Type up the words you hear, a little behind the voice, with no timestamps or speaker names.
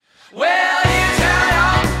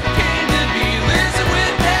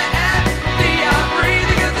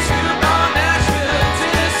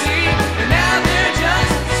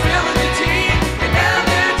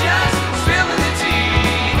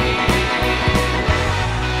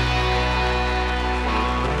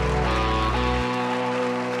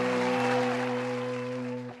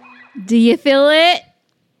Do you feel it?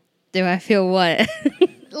 Do I feel what?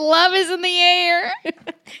 Love is in the air.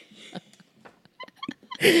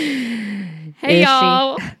 Hey,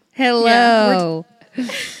 y'all. Hello. Yeah,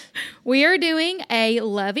 we are doing a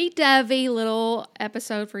lovey-dovey little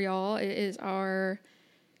episode for y'all. It is our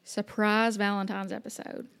surprise Valentine's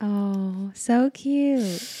episode. Oh, so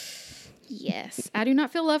cute. Yes. I do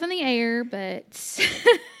not feel love in the air, but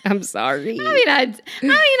I'm sorry.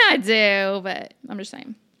 I do, but I'm just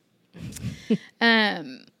saying. I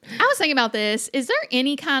was thinking about this. Is there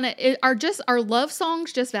any kind of are love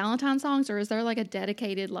songs just Valentine songs, or is there like a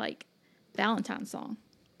dedicated like Valentine song?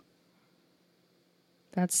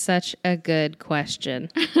 That's such a good question.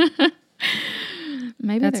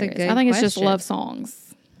 Maybe that's there a is. good I think it's question. just love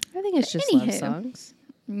songs. I think it's just Anywho. love songs.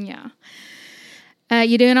 Yeah.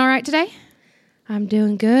 You doing all right today? I'm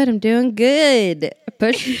doing good.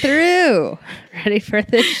 Pushing through. Ready for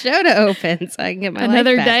this show to open so I can get my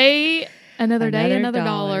Another life back. day, another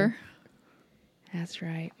dollar. That's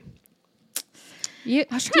right. I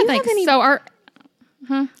was trying to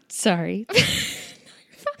think. Sorry.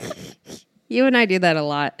 You and I do that a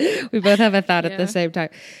lot. We both have a thought at the same time.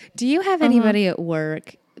 Do you have anybody at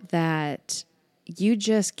work that you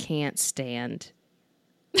just can't stand?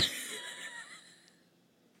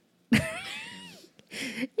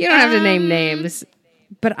 You don't have to name names,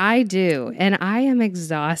 but I do, and I am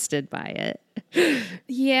exhausted by it.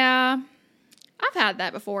 Yeah. I've had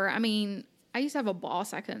that before. I mean, I used to have a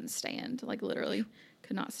boss I couldn't stand, like literally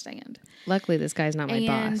could not stand. Luckily, this guy's not my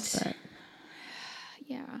boss. But.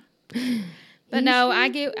 Yeah. But no, I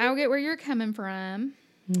get where you're coming from.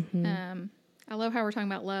 Mm-hmm. I love how we're talking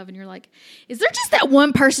about love, and you're like, is there just that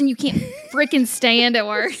one person you can't freaking stand at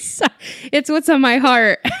work? It's what's on my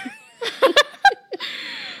heart.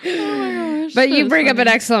 Oh my gosh. But you bring up an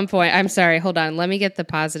excellent point. I'm sorry. Hold on. Let me get the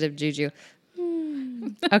positive juju.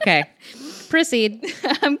 Okay. Proceed.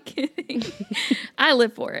 I'm kidding. I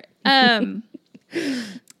live for it.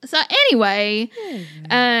 So anyway,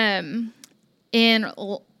 in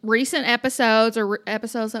recent episodes or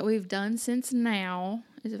episodes that we've done since now,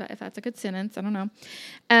 if that's a good sentence, I don't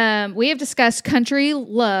know. We have discussed country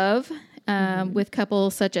love with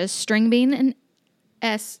couples such as String Bean and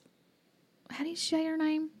how do you say her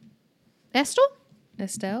name? Estelle?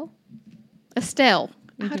 Estelle?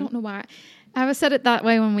 I don't know why. I said it that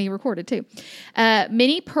way when we recorded too.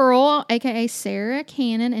 Minnie Pearl, a.k.a. Sarah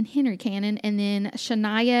Cannon and Henry Cannon, and then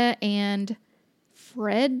Shania and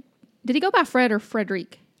Fred. Did he go by Fred or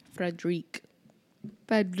Frederick? Frederick.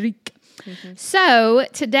 Mm-hmm. So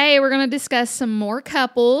today we're going to discuss some more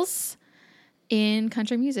couples in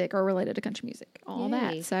country music or related to country music. All Yay.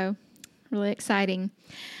 that. So really exciting.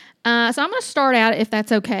 So I'm going to start out, if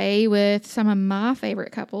that's okay, with some of my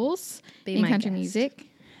favorite couples in country music.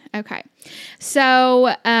 Okay.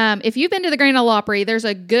 So if you've been to the Grand Ole Opry, there's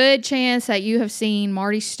a good chance that you have seen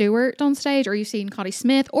Marty Stewart on stage, or you've seen Connie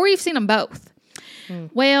Smith, or you've seen them both.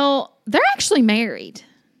 Well, they're actually married.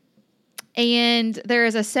 And there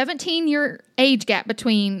is a 17-year age gap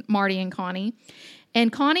between Marty and Connie. And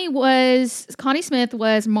Connie Smith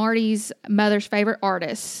was Marty's mother's favorite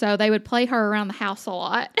artist. So they would play her around the house a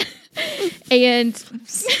lot. And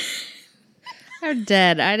They're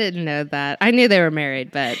dead. I didn't know that. I knew they were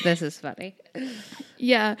married, but this is funny.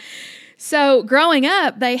 Yeah. So growing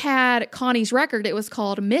up, they had Connie's record. It was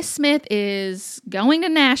called Miss Smith is Going to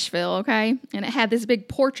Nashville, okay? And it had this big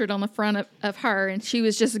portrait on the front of her, and she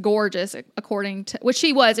was just gorgeous, according to, which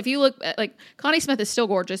she was. If you look at, like, Connie Smith is still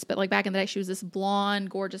gorgeous, but like back in the day, she was this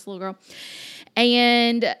blonde, gorgeous little girl.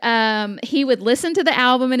 And he would listen to the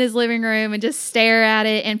album in his living room and just stare at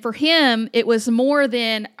it. And for him, it was more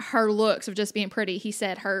than her looks of just being pretty. He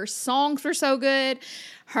said her songs were so good.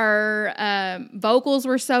 Her vocals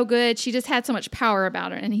were so good. She just had so much power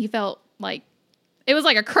about her. And he felt like it was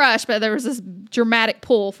like a crush, but there was this dramatic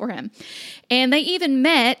pull for him. And they even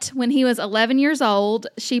met when he was 11 years old.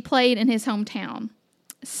 She played in his hometown.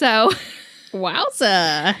 So,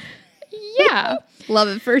 wowza. Yeah. Love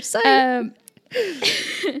at first sight.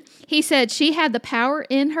 He said she had the power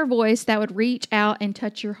in her voice that would reach out and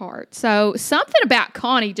touch your heart. So something about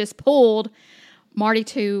Connie just pulled Marty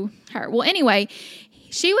to her. Well, anyway,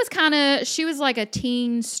 she was like a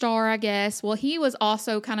teen star, I guess. Well, he was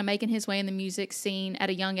also kind of making his way in the music scene at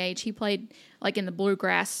a young age. He played like in the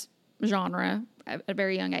bluegrass genre at a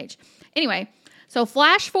very young age. Anyway, so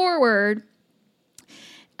flash forward,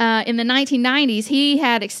 in the 1990s, he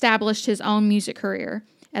had established his own music career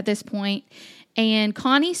at this point. And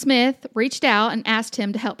Connie Smith reached out and asked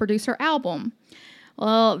him to help produce her album.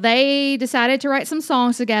 Well, they decided to write some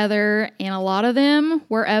songs together, and a lot of them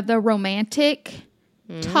were of the romantic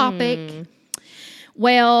topic.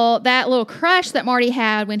 Well, that little crush that Marty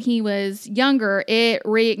had when he was younger, it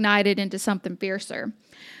reignited into something fiercer.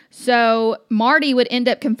 So Marty would end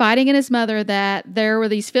up confiding in his mother that there were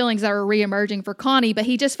these feelings that were reemerging for Connie, but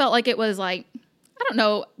he just felt like it was like, I don't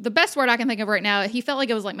know, the best word I can think of right now, he felt like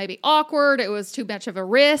it was like maybe awkward, it was too much of a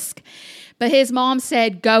risk, but his mom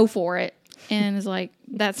said, go for it, and is like,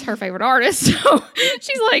 that's her favorite artist, so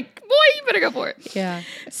she's like, boy, you better go for it. Yeah.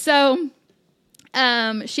 So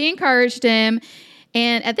she encouraged him,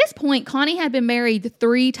 and at this point, Connie had been married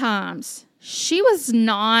 3 times. She was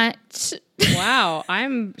not... Wow,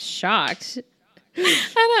 I'm shocked.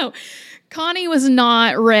 I know. Connie was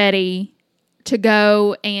not ready to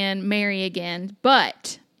go and marry again,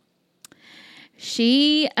 but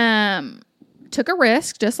she took a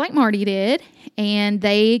risk just like Marty did, and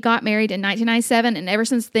they got married in 1997, and ever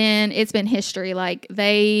since then, it's been history. Like,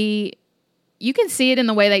 you can see it in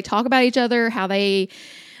the way they talk about each other, how they,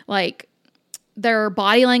 like, their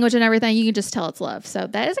body language and everything. You can just tell it's love. So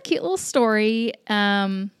that is a cute little story.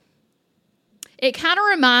 It kind of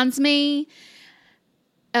reminds me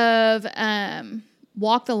of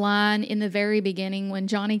Walk the Line in the very beginning when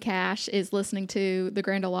Johnny Cash is listening to the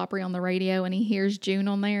Grand Ole Opry on the radio and he hears June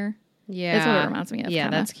on there. Yeah. That's what it reminds me of. Yeah,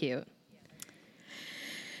 kinda. that's cute.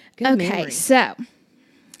 Good Okay, memory. so,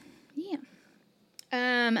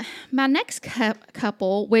 yeah. My next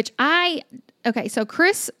couple, so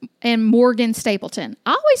Chris and Morgan Stapleton.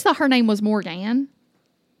 I always thought her name was Morgan.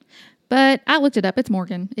 But I looked it up. It's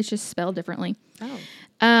Morgan. It's just spelled differently. Oh.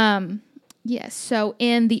 Yes. So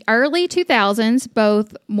in the early 2000s,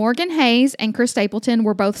 both Morgan Hayes and Chris Stapleton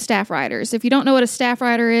were both staff writers. If you don't know what a staff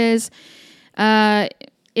writer is,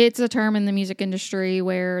 it's a term in the music industry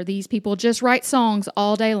where these people just write songs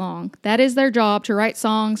all day long. That is their job, to write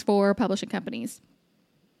songs for publishing companies.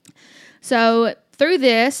 So through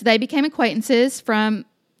this, they became acquaintances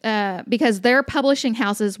because their publishing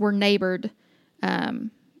houses were neighbored.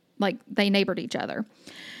 Like they neighbored each other.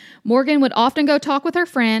 Morgan would often go talk with her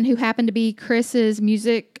friend who happened to be Chris's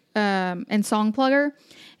music and song plugger.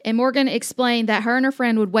 And Morgan explained that her and her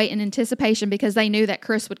friend would wait in anticipation because they knew that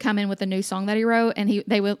Chris would come in with a new song that he wrote, and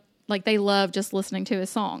they loved just listening to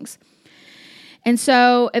his songs. And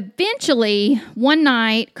so eventually one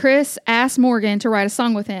night Chris asked Morgan to write a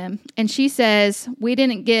song with him, and she says, we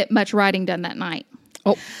didn't get much writing done that night.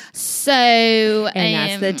 Oh. So And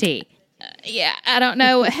that's the tea. Yeah, I don't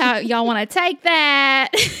know how y'all want to take that.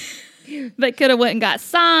 They could have went and got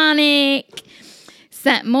Sonic.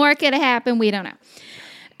 Something more could have happened. We don't know.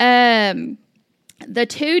 The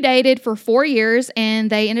two dated for 4 years,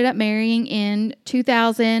 and they ended up marrying in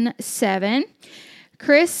 2007.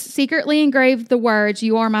 Chris secretly engraved the words,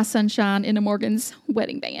 "You are my sunshine," into Morgan's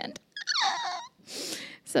wedding band.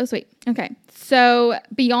 So sweet. Okay. So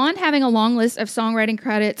beyond having a long list of songwriting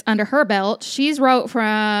credits under her belt, she's wrote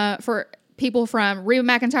for people from Reba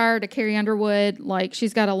McEntire to Carrie Underwood. Like,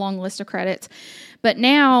 she's got a long list of credits. But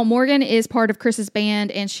now Morgan is part of Chris's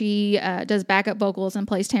band, and she does backup vocals and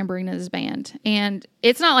plays tambourine in his band. And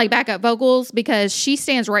it's not like backup vocals because she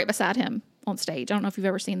stands right beside him on stage. I don't know if you've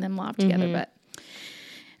ever seen them live together, but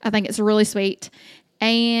I think it's really sweet.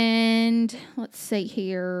 And let's see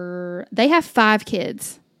here. They have 5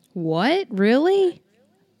 kids. What? Really?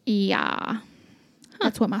 Yeah.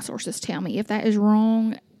 That's what my sources tell me. If that is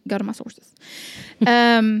wrong, go to my sources.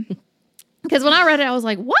 Because when I read it, I was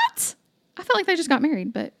like, what? I felt like they just got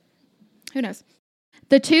married, but who knows?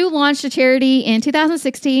 The two launched a charity in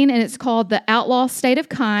 2016, and it's called the Outlaw State of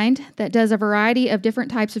Kind, that does a variety of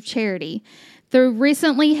different types of charity. They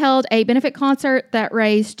recently held a benefit concert that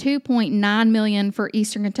raised $2.9 million for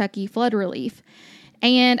Eastern Kentucky flood relief.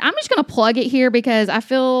 And I'm just going to plug it here because I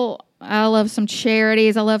love some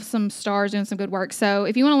charities. I love some stars doing some good work. So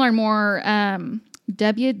if you want to learn more,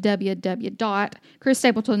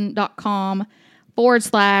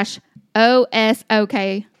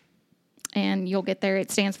 www.chrisstapleton.com/OSOK, and you'll get there. It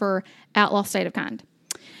stands for Outlaw State of Kind.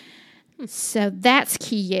 So that's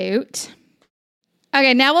cute.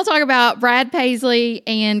 Okay, now we'll talk about Brad Paisley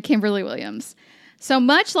and Kimberly Williams. So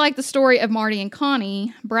much like the story of Marty and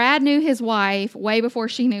Connie, Brad knew his wife way before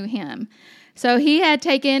she knew him. So he had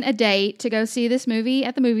taken a date to go see this movie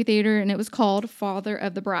at the movie theater, and it was called Father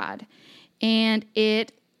of the Bride. And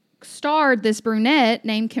it starred this brunette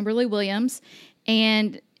named Kimberly Williams,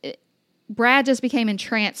 and Brad just became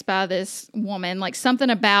entranced by this woman. Like, something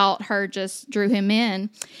about her just drew him in.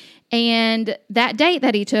 And that date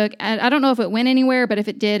that he took, I don't know if it went anywhere, but if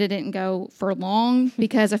it did, it didn't go for long,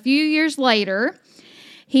 because a few years later,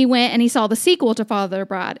 he went and he saw the sequel to Father of the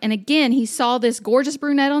Bride. And again, he saw this gorgeous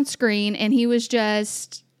brunette on screen, and he was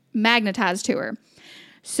just magnetized to her.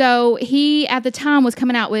 So he, at the time, was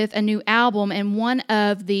coming out with a new album, and one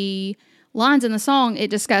of the lines in the song, it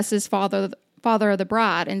discusses father of the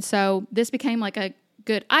bride. And so this became like a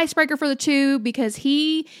good icebreaker for the two because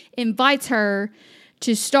he invites her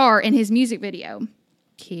to star in his music video.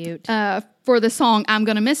 Cute. For the song I'm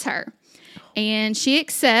Gonna Miss Her. And she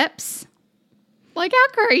accepts. Like,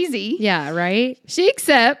 how crazy. Yeah, right? She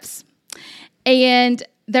accepts. And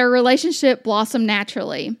their relationship blossomed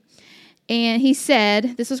naturally. And he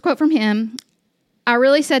said, this was a quote from him, I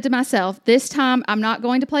really said to myself, this time I'm not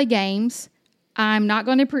going to play games. I'm not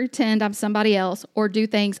going to pretend I'm somebody else or do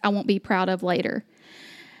things I won't be proud of later.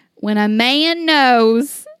 When a man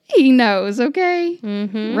knows, he knows, okay?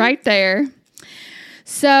 Mm-hmm. Right there.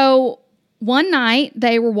 So one night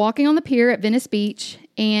they were walking on the pier at Venice Beach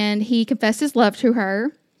and he confessed his love to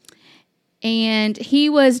her. And he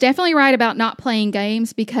was definitely right about not playing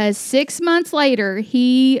games because 6 months later,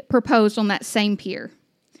 he proposed on that same pier.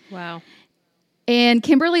 Wow. And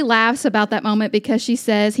Kimberly laughs about that moment because she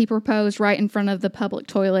says he proposed right in front of the public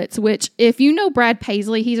toilets, which if you know Brad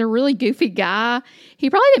Paisley, he's a really goofy guy. He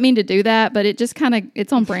probably didn't mean to do that, but it just kind of,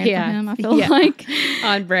 it's on brand for him, I feel like.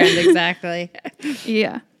 On brand, exactly.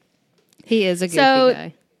 Yeah. He is a goofy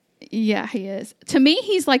guy. Yeah, he is. To me,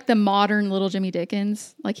 he's like the modern little Jimmy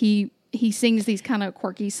Dickens. Like he sings these kind of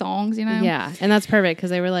quirky songs, you know? Yeah, and that's perfect because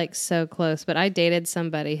they were like so close. But I dated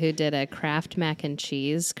somebody who did a Kraft mac and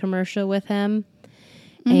cheese commercial with him.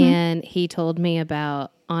 Mm-hmm. And he told me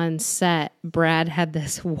about on set, Brad had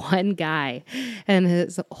this one guy and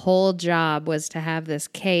his whole job was to have this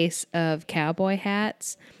case of cowboy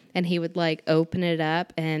hats. And he would like open it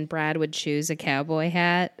up and Brad would choose a cowboy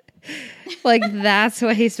hat. Like that's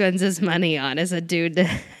what he spends his money on is a dude to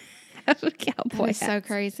have a cowboy hat. So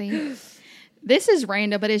crazy. This is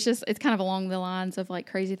random, but it's kind of along the lines of like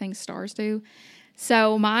crazy things stars do.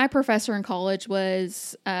 So my professor in college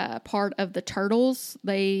was part of the Turtles.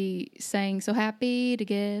 They sang So Happy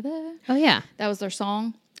Together. Oh, yeah. That was their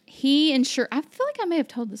song. He insured, I feel like I may have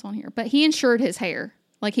told this on here, but he insured his hair.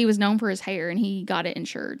 Like he was known for his hair and he got it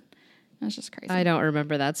insured. That's just crazy. I don't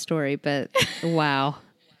remember that story, but wow.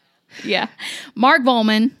 Yeah. Mark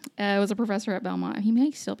Volman was a professor at Belmont. He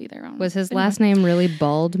may still be there. Was his last name really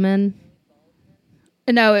Baldman?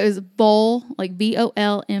 No, it was Vol, like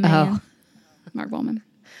Volman. Oh. Mark Volman.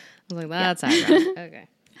 I was like, that's ironic. Okay.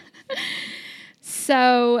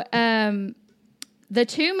 So the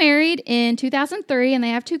two married in 2003 and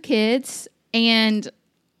they have 2 kids. And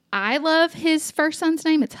I love his first son's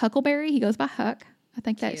name. It's Huckleberry. He goes by Huck. I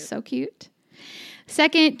think that's so cute.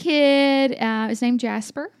 Second kid is named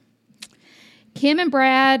Jasper. Kim and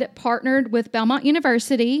Brad partnered with Belmont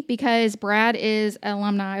University because Brad is an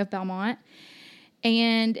alumni of Belmont.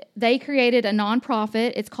 And they created a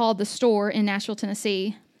nonprofit. It's called The Store in Nashville,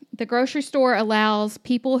 Tennessee. The grocery store allows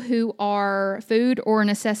people who are food or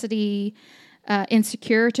necessity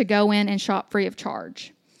insecure to go in and shop free of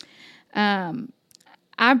charge.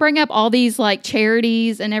 I bring up all these like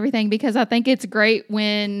charities and everything because I think it's great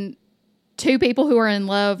when 2 people who are in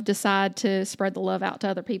love decide to spread the love out to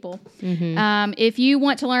other people. Mm-hmm. If you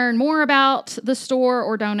want to learn more about the store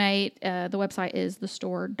or donate, the website is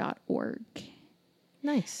thestore.org.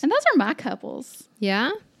 Nice. And those are my couples. Yeah?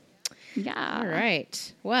 Yeah. All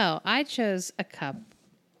right. Well, I chose a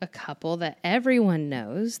couple that everyone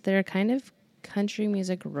knows. They're kind of country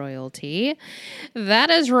music royalty. That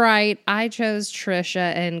is right. I chose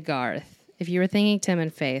Trisha and Garth. If you were thinking Tim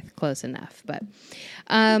and Faith, close enough. But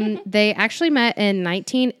they actually met in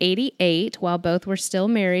 1988 while both were still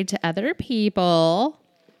married to other people.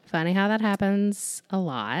 Funny how that happens a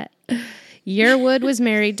lot. Yearwood was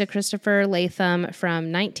married to Christopher Latham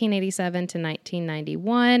from 1987 to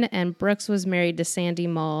 1991, and Brooks was married to Sandy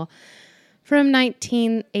Mull from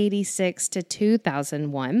 1986 to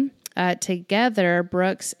 2001. Together,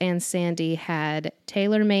 Brooks and Sandy had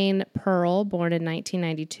Taylor Mayne Pearl, born in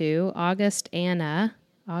 1992, August Anna,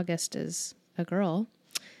 August is a girl,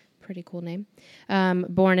 pretty cool name,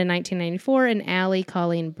 born in 1994, and Allie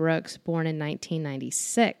Colleen Brooks, born in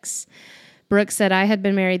 1996. Brooks said, I had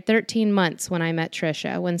been married 13 months when I met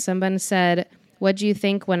Trisha. When someone said, what'd you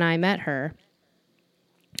think when I met her?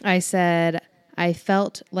 I said, I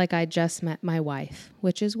felt like I just met my wife,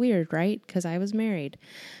 which is weird, right? Because I was married.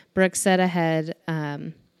 Brooks said ahead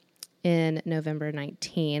in November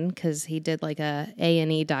 19 because he did like a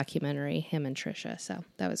A&E documentary, him and Trisha. So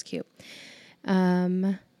that was cute.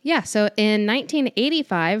 So in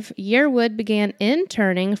 1985, Yearwood began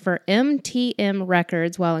interning for MTM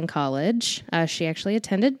Records while in college. She actually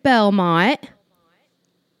attended Belmont.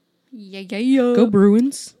 Yeah. Go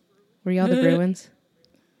Bruins. Were y'all the Bruins?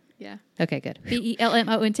 Yeah. Okay, good.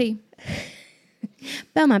 Belmont.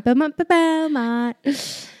 Belmont, Belmont, Belmont.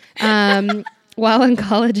 While in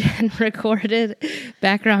college and recorded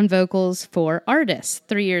background vocals for artists.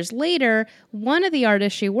 3 years later, one of the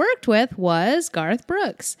artists she worked with was Garth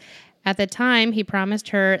Brooks. At the time, he promised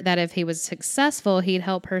her that if he was successful, he'd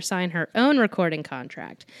help her sign her own recording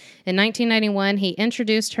contract. In 1991, he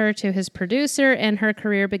introduced her to his producer, and her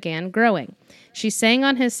career began growing. She sang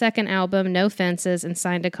on his second album, No Fences, and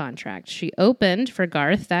signed a contract. She opened for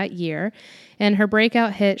Garth that year, and her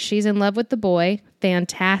breakout hit, She's in Love with the Boy,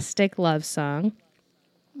 fantastic love song,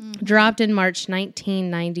 dropped in March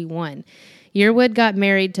 1991. Yearwood got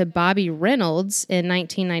married to Bobby Reynolds in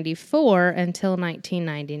 1994 until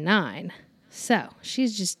 1999. So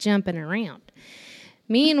she's just jumping around.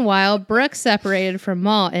 Meanwhile, Brooks separated from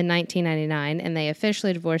Maul in 1999, and they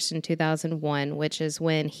officially divorced in 2001, which is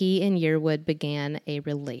when he and Yearwood began a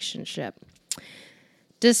relationship.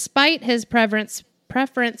 Despite his preference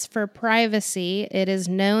for privacy, it is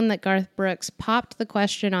known that Garth Brooks popped the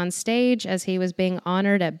question on stage as he was being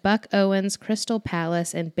honored at Buck Owens Crystal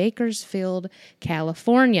Palace in Bakersfield,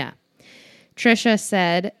 California. Trisha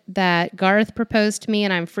said that Garth proposed to me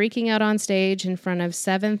and I'm freaking out on stage in front of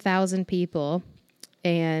 7,000 people.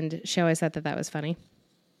 And she always thought that that was funny.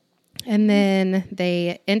 And then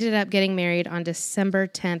they ended up getting married on December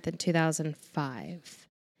 10th in 2005.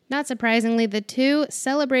 Not surprisingly, the two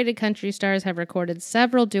celebrated country stars have recorded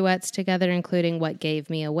several duets together, including What Gave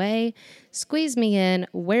Me Away, Squeeze Me In,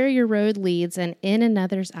 Where Your Road Leads, and In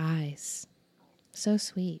Another's Eyes. So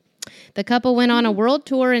sweet. The couple went on a world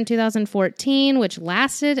tour in 2014, which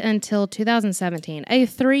lasted until 2017. A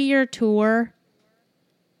 3-year tour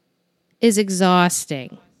is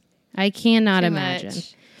exhausting. I cannot imagine.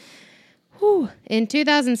 In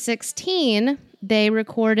 2016, they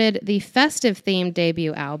recorded the festive-themed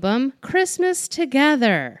debut album, Christmas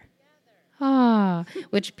Together,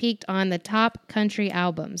 which peaked on the top country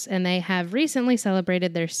albums, and they have recently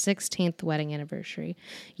celebrated their 16th wedding anniversary.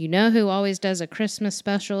 You know who always does a Christmas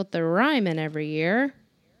special at the Ryman every year?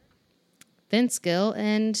 Vince Gill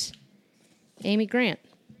and Amy Grant.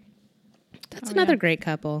 That's another great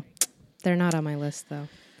couple. They're not on my list, though.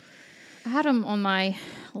 I had them on my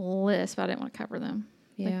list, but I didn't want to cover them.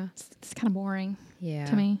 Yeah. It's kind of boring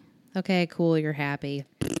to me. Okay, cool. You're happy.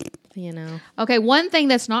 You know. Okay, one thing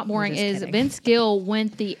that's not boring is kidding. Vince Gill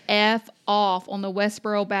went the F off on the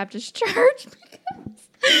Westboro Baptist Church.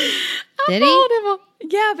 Did he?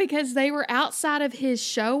 Yeah, because they were outside of his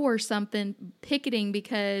show or something picketing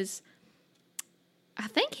because I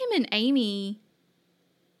think him and Amy,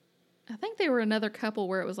 I think they were another couple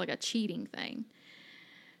where it was like a cheating thing.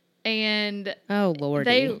 And oh,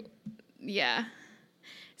 Lordy. Yeah.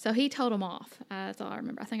 So he told him off. That's all I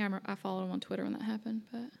remember. I think I followed him on Twitter when that happened.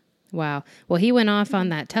 But wow. Well, he went off on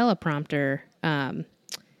that teleprompter. I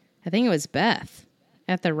think it was Beth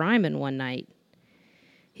at the Ryman one night.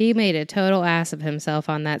 He made a total ass of himself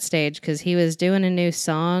on that stage because he was doing a new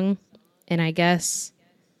song, and I guess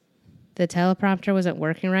the teleprompter wasn't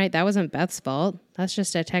working right. That wasn't Beth's fault. That's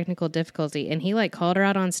just a technical difficulty. And he called her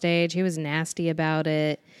out on stage. He was nasty about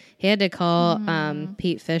it. He had to call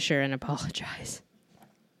Pete Fisher and apologize.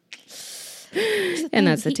 And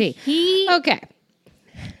that's the tea. Okay.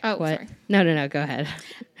 Oh, what? sorry. No. Go ahead.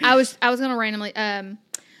 I was going to randomly.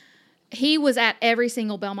 He was at every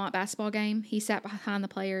single Belmont basketball game. He sat behind the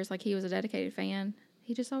players like he was a dedicated fan.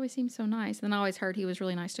 He just always seemed so nice. And then I always heard he was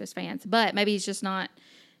really nice to his fans. But maybe he's just not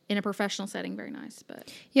in a professional setting very nice.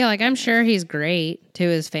 But yeah, I'm sure he's great to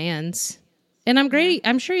his fans. And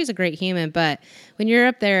I'm sure he's a great human, but when you're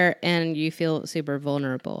up there and you feel super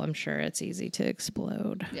vulnerable, I'm sure it's easy to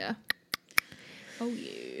explode. Yeah. Oh,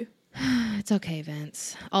 yeah. It's okay,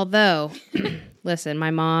 Vince. Although, listen,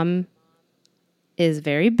 my mom is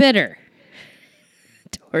very bitter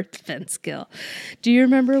towards Vince Gill. Do you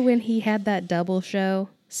remember when he had that double show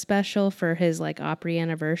special for his Opry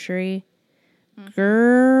anniversary? Mm-hmm.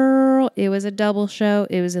 Girl, it was a double show.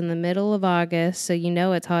 It was in the middle of August, so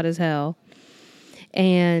it's hot as hell.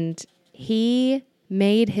 And he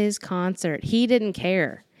made his concert. He didn't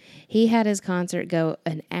care. He had his concert go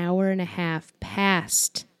an hour and a half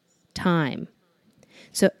past time.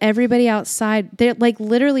 So everybody outside,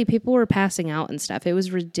 literally people were passing out and stuff. It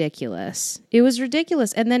was ridiculous.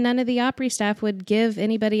 And then none of the Opry staff would give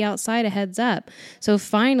anybody outside a heads up. So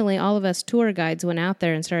finally, all of us tour guides went out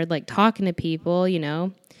there and started talking to people,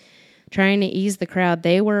 trying to ease the crowd.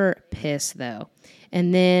 They were pissed though.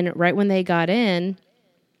 And then right when they got in,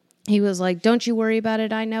 he was like, don't you worry about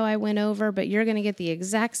it. I know I went over, but you're going to get the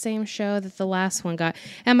exact same show that the last one got.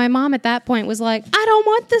 And my mom at that point was like, I don't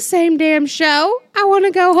want the same damn show. I want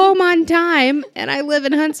to go home on time. And I live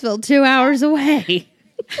in Huntsville 2 hours away.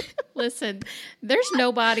 Listen, there's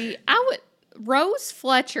nobody. Rose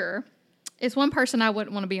Fletcher is one person I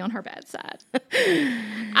wouldn't want to be on her bad side.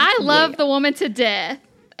 I love the woman to death.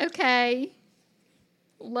 Okay.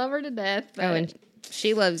 Love her to death. But and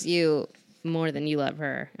she loves you more than you love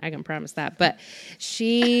her. I can promise that. But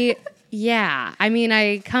she, yeah. I mean,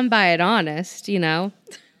 I come by it honest, you know.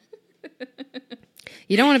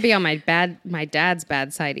 You don't want to be on my dad's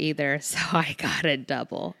bad side either. So I got a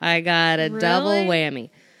double. Double whammy.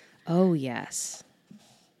 Oh, yes.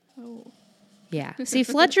 Oh. Yeah. See,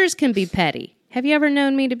 Fletchers can be petty. Have you ever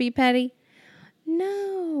known me to be petty?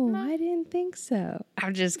 No, I didn't think so.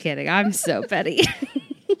 I'm just kidding. I'm so petty.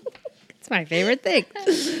 It's my favorite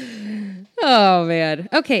thing. Oh, man.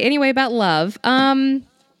 Okay, anyway, about love.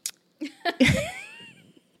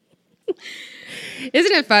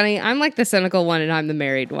 Isn't it funny? I'm like the cynical one and I'm the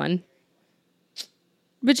married one.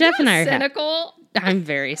 But Jeff and I are cynical. I'm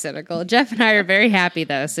very cynical. Jeff and I are very happy,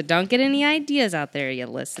 though, so don't get any ideas out there, you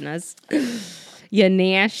listeners. You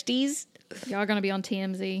nasties. Y'all going to be on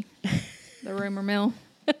TMZ, the rumor mill.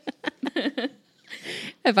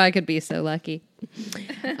 If I could be so lucky.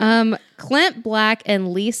 Clint Black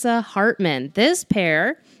and Lisa Hartman. This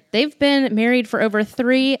pair, they've been married for over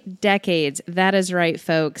 3 decades. That is right,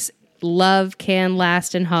 folks. Love can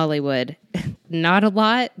last in Hollywood. Not a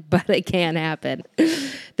lot, but it can happen.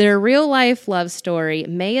 Their real-life love story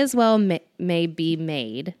may as well may be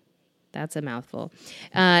made, that's a mouthful,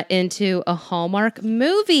 into a Hallmark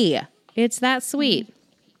movie. It's that sweet.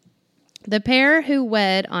 The pair who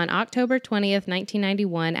wed on October 20th,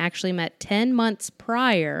 1991, actually met 10 months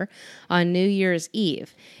prior on New Year's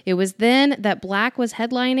Eve. It was then that Black was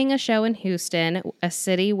headlining a show in Houston, a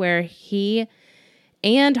city where he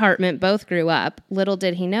and Hartman both grew up. Little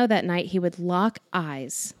did he know that night he would lock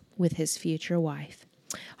eyes with his future wife.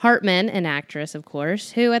 Hartman, an actress, of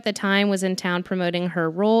course, who at the time was in town promoting her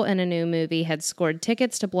role in a new movie, had scored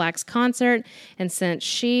tickets to Black's concert, and since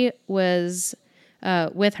she was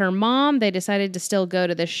with her mom, they decided to still go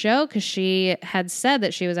to the show because she had said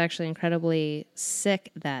that she was actually incredibly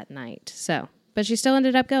sick that night. But she still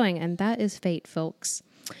ended up going, and that is fate, folks.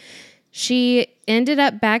 She ended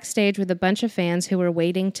up backstage with a bunch of fans who were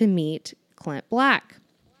waiting to meet Clint Black.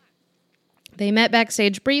 They met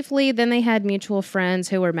backstage briefly, then they had mutual friends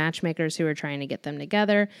who were matchmakers who were trying to get them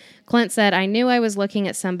together. Clint said, "I knew I was looking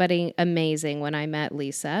at somebody amazing when I met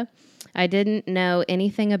Lisa. I didn't know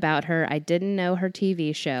anything about her. I didn't know her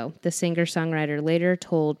TV show," the singer-songwriter later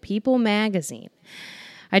told People magazine.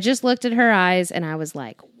 "I just looked at her eyes and I was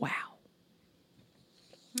like, wow."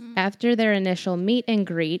 After their initial meet and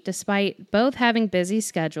greet, despite both having busy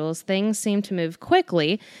schedules, things seemed to move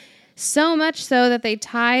quickly, so much so that they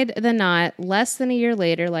tied the knot less than a year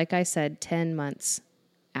later, like I said, 10 months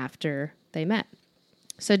after they met.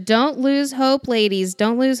 So don't lose hope, ladies.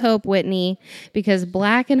 Don't lose hope, Whitney, because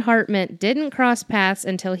Black and Hartman didn't cross paths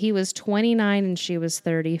until he was 29 and she was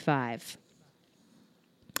 35.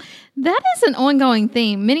 That is an ongoing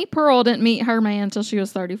theme. Minnie Pearl didn't meet her man until she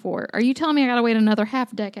was 34. Are you telling me I got to wait another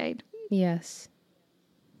half decade? Yes.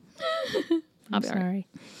 I'm sorry. right.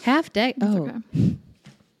 Half decade? Oh. Okay.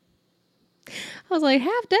 I was like,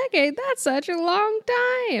 half decade? That's such a long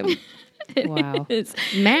time. Wow. Is.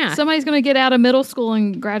 Math. Somebody's going to get out of middle school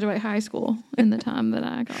and graduate high school in the time that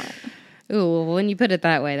I got. Ooh, well, when you put it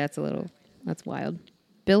that way, that's wild.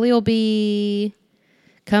 Billy will be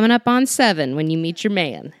coming up on 7 when you meet your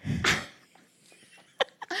man.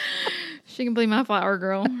 She can be my flower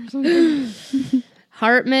girl.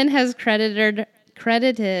 Hartman has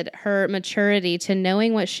credited her maturity to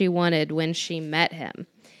knowing what she wanted when she met him,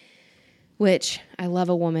 which I love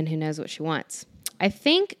a woman who knows what she wants.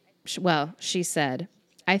 She said,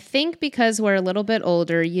 "I think because we're a little bit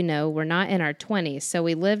older, we're not in our 20s, so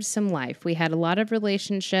we lived some life. We had a lot of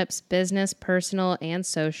relationships, business, personal, and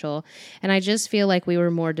social, and I just feel like we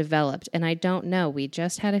were more developed. And I don't know, we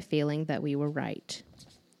just had a feeling that we were right."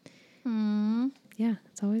 Yeah,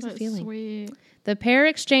 it's always a feeling. Sweet. The pair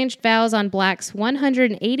exchanged vows on Black's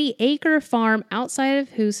 180-acre farm outside of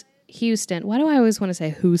Houston. Why do I always want to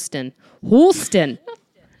say Houston? Houston.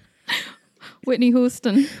 Whitney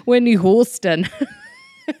Houston. Whitney Houston.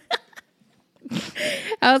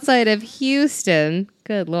 Outside of Houston,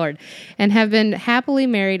 good Lord, and have been happily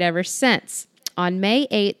married ever since. On May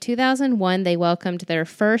 8, 2001, they welcomed their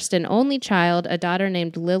first and only child, a daughter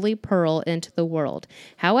named Lily Pearl, into the world.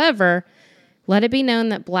 However, let it be known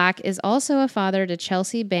that Black is also a father to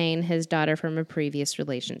Chelsea Bain, his daughter from a previous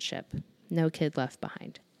relationship. No kid left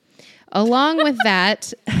behind. Along with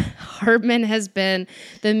that, Hartman has been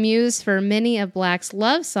the muse for many of Black's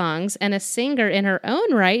love songs and a singer in her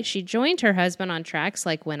own right. She joined her husband on tracks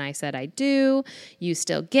like When I Said I Do, You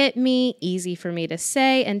Still Get Me, Easy for Me to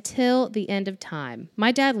Say, Until the End of Time.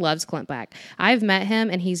 My dad loves Clint Black. I've met him,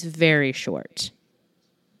 and he's very short.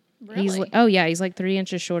 Really? He's like 3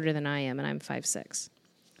 inches shorter than I am, and I'm 5'6".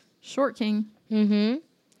 Short king. Mm-hmm.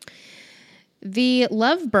 The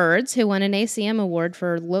Lovebirds, who won an ACM award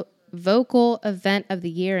for Vocal Event of the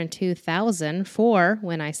Year in 2000 for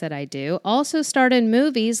When I Said I Do, also starred in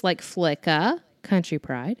movies like Flicka, Country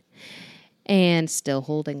Pride, and Still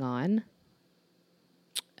Holding On.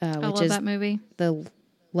 I love that movie. The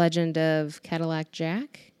Legend of Cadillac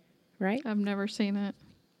Jack, right? I've never seen it.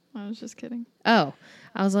 I was just kidding. Oh,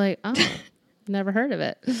 I was like, never heard of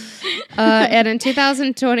it. And in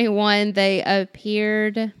 2021, they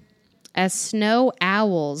appeared as Snow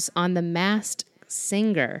Owls on The Masked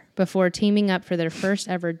Singer before teaming up for their first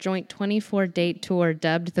ever joint 24-date tour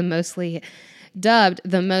dubbed the Mostly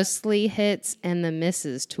Hits and the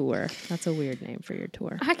Misses Tour. That's a weird name for your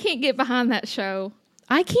tour. I can't get behind that show.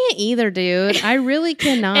 I can't either, dude. I really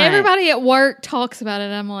cannot. Everybody at work talks about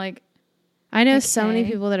it. I'm like, I know so many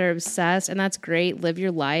people that are obsessed, and that's great. Live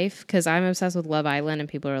your life, because I'm obsessed with Love Island, and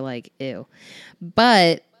people are like, ew.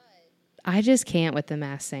 But I just can't with The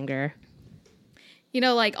Masked Singer. You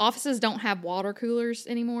know, like offices don't have water coolers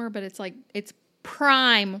anymore, but it's like, it's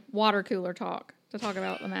prime water cooler talk to talk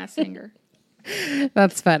about The Masked Singer.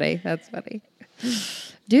 That's funny. That's funny.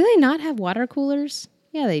 Do they not have water coolers?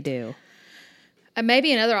 Yeah, they do.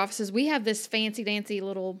 Maybe in other offices, we have this fancy dancy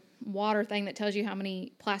little water thing that tells you how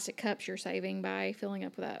many plastic cups you're saving by filling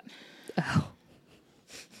up with that. Oh.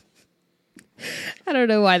 I don't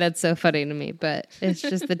know why that's so funny to me, but it's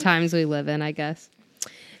just the times we live in, I guess.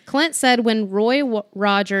 Clint said when Roy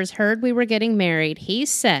Rogers heard we were getting married, he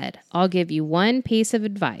said, I'll give you one piece of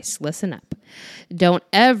advice. Listen up. Don't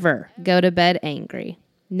ever go to bed angry.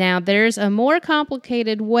 Now, there's a more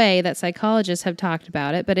complicated way that psychologists have talked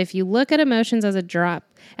about it, but if you look at emotions as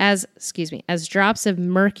drops of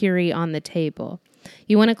mercury on the table,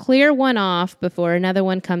 you want to clear one off before another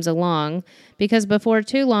one comes along, because before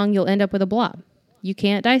too long, you'll end up with a blob. You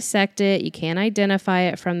can't dissect it. You can't identify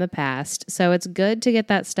it from the past. So it's good to get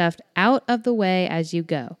that stuff out of the way as you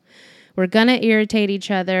go. We're going to irritate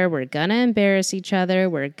each other. We're going to embarrass each other.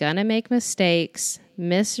 We're going to make mistakes,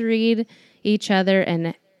 misread each other,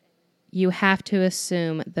 and you have to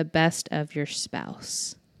assume the best of your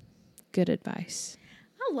spouse. Good advice.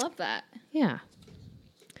 I love that. Yeah.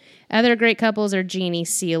 Other great couples are Jeannie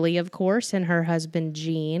Seeley, of course, and her husband,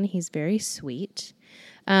 Gene. He's very sweet.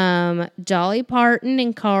 Dolly Parton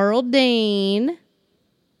and Carl Dane.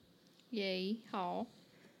 Yay, haw.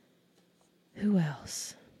 Who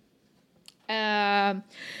else?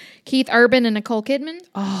 Keith Urban and Nicole Kidman.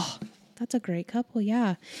 Oh, that's a great couple,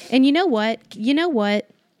 yeah. And you know what?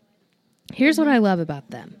 Here's what I love about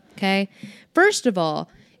them, okay? First of all,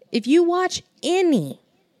 if you watch any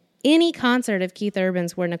concert of Keith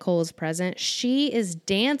Urban's where Nicole is present, she is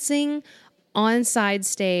dancing on side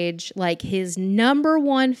stage like his number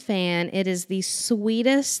one fan. It is the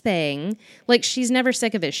sweetest thing. Like, she's never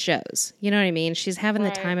sick of his shows. You know what I mean? She's having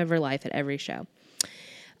the time of her life at every show.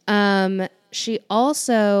 She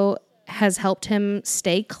also has helped him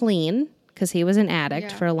stay clean because he was an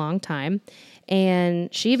addict for a long time.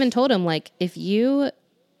 And she even told him, like, if you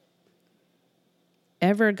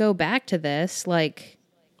ever go back to this, like,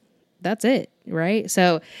 that's it, right?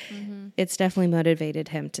 So it's definitely motivated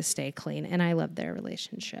him to stay clean. And I love their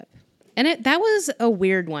relationship. And that was a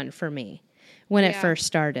weird one for me when it first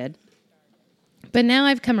started. But now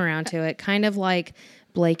I've come around to it, kind of like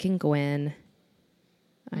Blake and Gwen.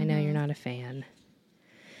 I know you're not a fan.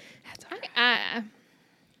 That's all right.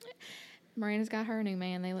 Miranda's got her new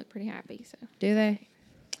man. They look pretty happy. So Do they?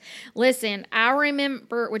 Listen, I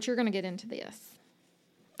remember what you're going to get into this.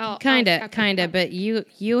 Kind of, but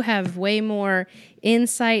you have way more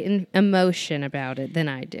insight and emotion about it than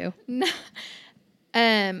I do. No.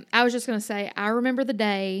 I was just going to say, I remember the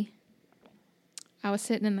day I was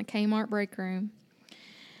sitting in the Kmart break room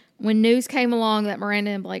when news came along that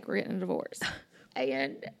Miranda and Blake were getting a divorce.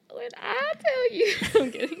 And when I tell you,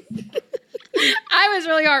 I'm kidding. I was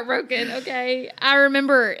really heartbroken, okay? I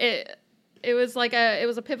remember it. It was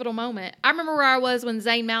a pivotal moment. I remember where I was when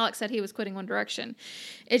Zayn Malik said he was quitting One Direction.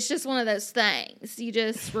 It's just one of those things you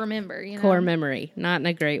just remember, you know? Core memory. Not in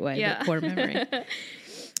a great way, but core memory.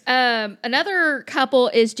 Another couple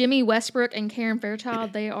is Jimmy Westbrook and Karen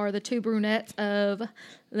Fairchild. They are the two brunettes of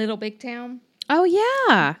Little Big Town. Oh,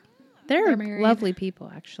 yeah. They're married. lovely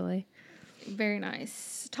people, actually. Very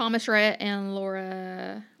nice. Thomas Rhett and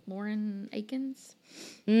Lauren Akins.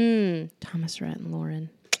 Thomas Rhett and Lauren.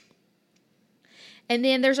 And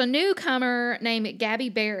then there's a newcomer named Gabby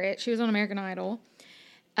Barrett. She was on American Idol.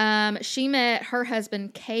 She met her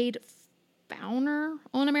husband, Cade Fowner,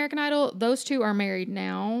 on American Idol. Those two are married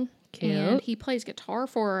now. Cute. And he plays guitar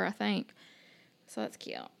for her, I think. So that's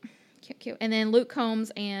cute. Cute. And then Luke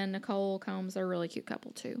Combs and Nicole Combs are a really cute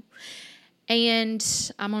couple, too. And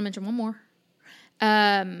I'm going to mention one more.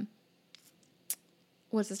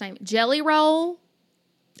 What's his name? Jelly Roll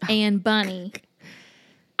and Bunny.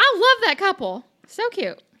 I love that couple. So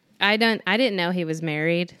cute. I didn't know he was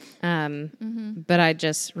married, but I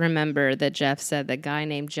just remember that Jeff said the guy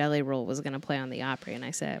named Jelly Roll was going to play on the Opry, and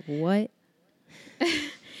I said, what?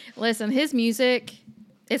 Listen, his music,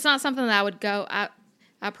 it's not something that I would go, I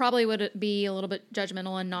probably would be a little bit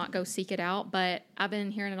judgmental and not go seek it out, but I've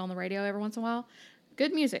been hearing it on the radio every once in a while.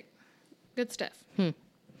 Good music. Good stuff. And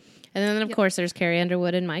then, of course, there's Carrie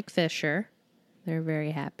Underwood and Mike Fisher. They're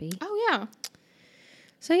very happy. Oh, yeah.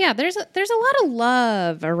 So, yeah, there's a lot of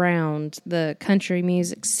love around the country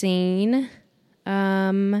music scene.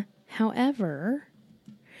 However,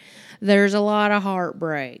 there's a lot of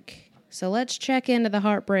heartbreak. So let's check into the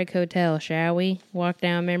Heartbreak Hotel, shall we? Walk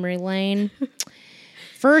down memory lane.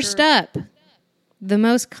 First up, the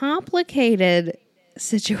most complicated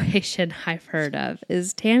situation I've heard of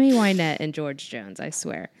is Tammy Wynette and George Jones, I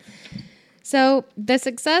swear. So the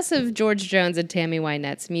success of George Jones and Tammy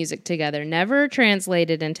Wynette's music together never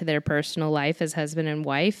translated into their personal life as husband and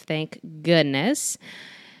wife, thank goodness.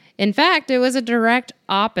 In fact, it was a direct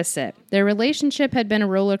opposite. Their relationship had been a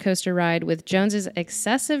roller coaster ride with Jones's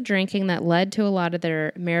excessive drinking that led to a lot of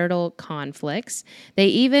their marital conflicts. They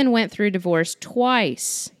even went through divorce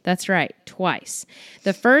twice. That's right, twice.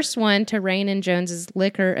 The first one to rein in Jones's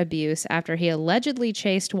liquor abuse after he allegedly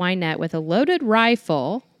chased Wynette with a loaded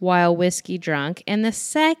rifle while whiskey drunk. And the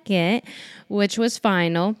second, which was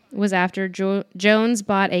final, was after Jones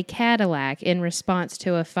bought a Cadillac in response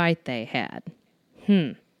to a fight they had.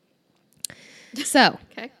 So,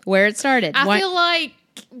 where it started. I feel like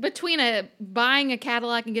between buying a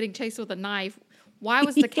Cadillac and getting chased with a knife, why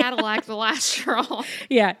was the Cadillac the last straw?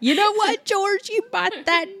 Yeah. You know what, George? You bought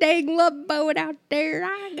that dang love boat out there.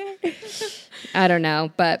 I don't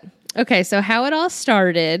know, but... Okay, so how it all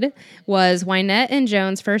started was Wynette and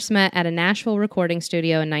Jones first met at a Nashville recording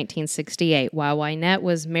studio in 1968 while Wynette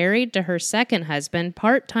was married to her second husband,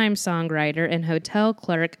 part-time songwriter and hotel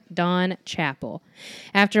clerk Don Chappell.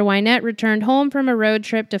 After Wynette returned home from a road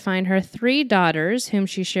trip to find her 3 daughters, whom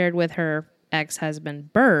she shared with her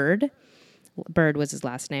ex-husband Bird was his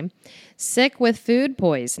last name, sick with food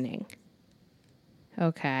poisoning.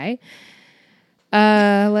 Okay.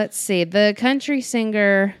 Let's see. The country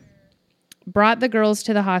singer brought the girls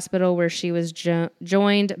to the hospital where she was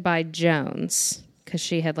joined by Jones because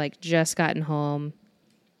she had just gotten home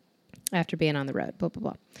after being on the road, blah, blah,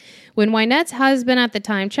 blah. When Wynette's husband at the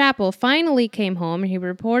time, Chappell, finally came home, he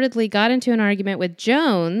reportedly got into an argument with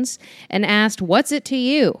Jones and asked, "What's it to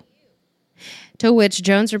you?" To which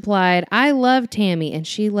Jones replied, "I love Tammy and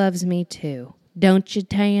she loves me too. Don't you,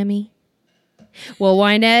 Tammy?" Well,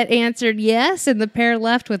 Wynette answered yes, and the pair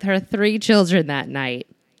left with her 3 children that night.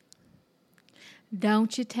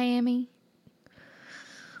 Don't you, Tammy?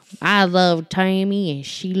 I love Tammy and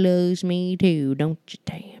she loves me too. Don't you,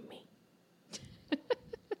 Tammy?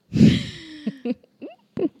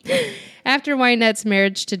 After Wynette's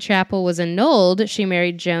marriage to Chappell was annulled, she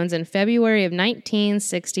married Jones in February of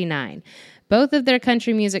 1969. Both of their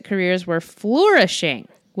country music careers were flourishing,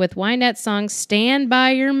 with Wynette's song Stand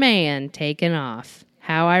By Your Man taken off.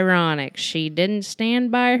 How ironic. She didn't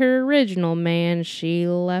stand by her original man. She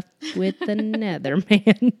left with another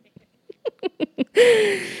man.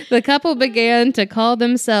 The couple began to call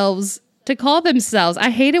themselves, I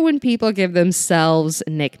hate it when people give themselves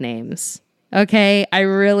nicknames. Okay? I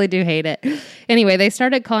really do hate it. Anyway, they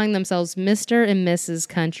started calling themselves Mr. and Mrs.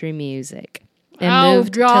 Country Music and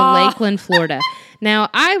moved to Lakeland, Florida. Now,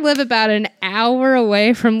 I live about an hour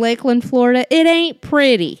away from Lakeland, Florida. It ain't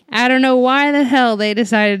pretty. I don't know why the hell they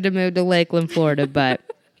decided to move to Lakeland, Florida, but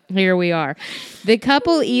here we are. The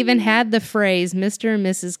couple even had the phrase Mr. and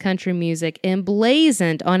Mrs. Country Music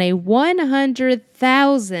emblazoned on a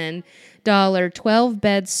 $100,000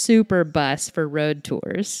 12-bed super bus for road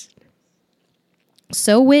tours.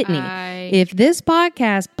 So, Whitney, if this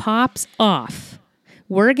podcast pops off,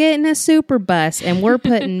 we're getting a super bus and we're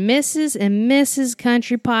putting Mrs. and Mrs.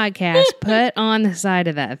 Country Podcast put on the side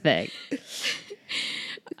of that thing.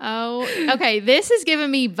 Oh, okay. This is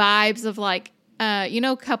giving me vibes of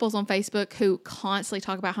couples on Facebook who constantly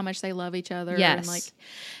talk about how much they love each other. Yes. And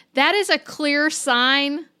that is a clear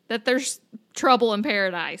sign that there's trouble in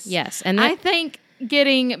paradise. Yes. And I think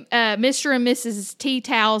getting Mr. and Mrs. tea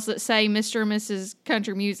towels that say Mr. and Mrs.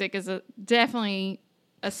 Country Music is definitely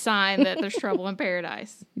a sign that there's trouble in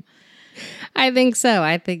paradise. I think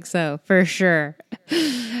so, for sure.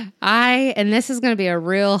 And this is going to be a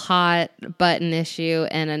real hot button issue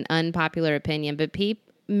and an unpopular opinion, but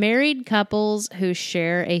married couples who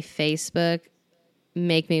share a Facebook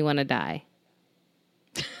make me want to die.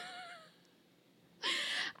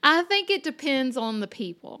 I think it depends on the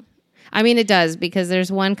people. I mean, it does, because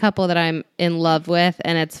there's one couple that I'm in love with,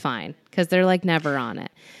 and it's fine because they're like never on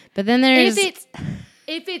it. But then there's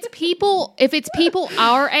if it's people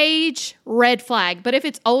our age, red flag. But if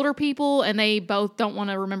it's older people and they both don't want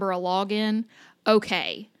to remember a login,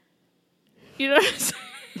 okay. You know what I'm saying?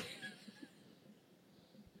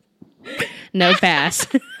 No pass.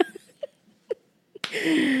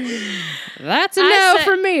 That's a no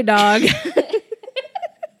from me, dog.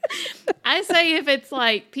 I say if it's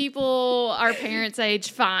like people our parents'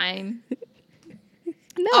 age, fine.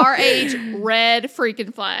 No. Our age, red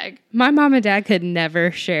freaking flag. My mom and dad could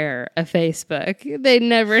never share a Facebook. They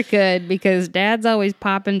never could, because dad's always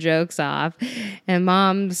popping jokes off and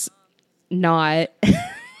mom's not.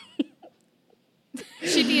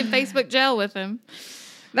 She'd be in Facebook jail with him.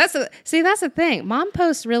 That's the thing.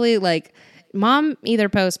 Mom either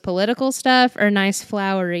posts political stuff or nice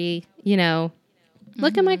flowery,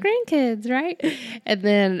 look at my grandkids, right? And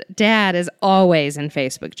then dad is always in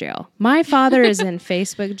Facebook jail. My father is in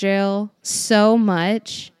Facebook jail so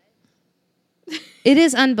much. It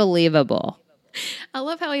is unbelievable. I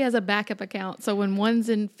love how he has a backup account. So when one's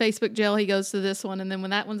in Facebook jail, he goes to this one. And then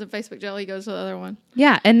when that one's in Facebook jail, he goes to the other one.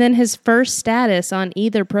 Yeah. And then his first status on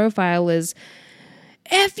either profile is,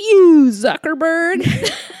 F you, Zuckerberg.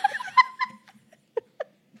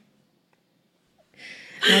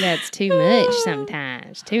 My dad's too much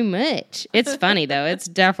sometimes. Too much. It's funny, though. It's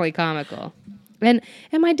definitely comical. And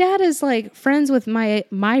my dad is, like, friends with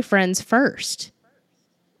my friends first.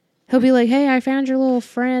 He'll be like, hey, I found your little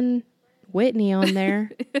friend Whitney on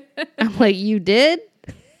there. I'm like, you did?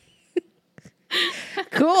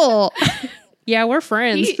 Cool. Yeah, we're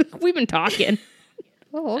friends. We've been talking.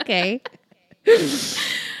 Oh, okay.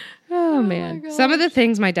 Oh, man. Some of the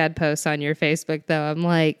things my dad posts on your Facebook, though, I'm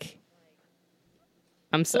like,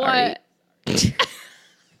 I'm sorry.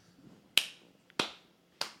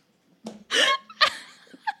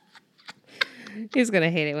 He's going to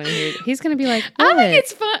hate it when he hears it. He's going to be like, what? I think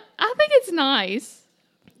it's fun. I think it's nice.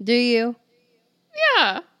 Do you?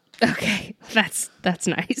 Yeah. Okay. That's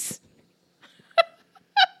nice.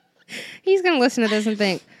 He's going to listen to this and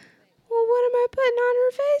think, well, what am I putting on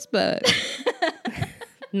her Facebook?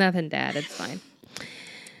 Nothing, Dad. It's fine.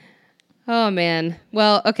 Oh, man.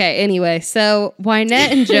 Well, okay. Anyway, so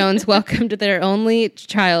Wynette and Jones welcomed their only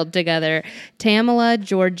child together, Tamala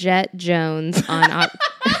Georgette Jones, on I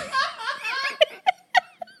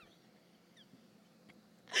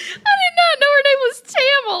did not know her name was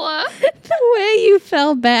Tamala. The way you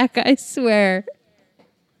fell back, I swear.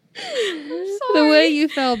 The way you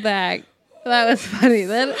fell back. That was funny.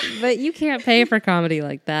 But you can't pay for comedy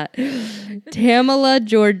like that. Tamala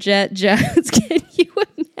Georgette Jones. Can you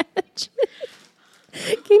imagine?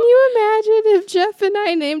 Can you imagine if Jeff and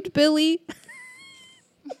I named Billy?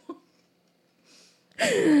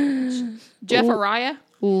 Jeffariah?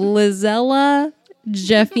 Lizella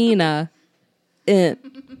Jeffina.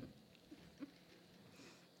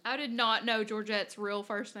 I did not know Georgette's real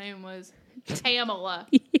first name was Tamala.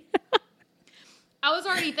 Yeah. I was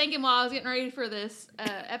already thinking while I was getting ready for this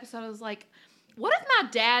episode, I was like, what if my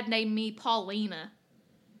dad named me Paulina?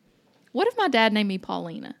 What if my dad named me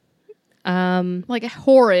Paulina? Like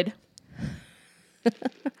horrid.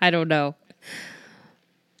 I don't know.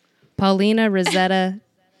 Paulina Rosetta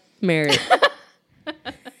Merritt.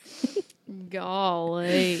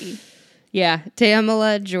 Golly. Yeah,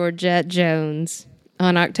 Tamala Georgette Jones.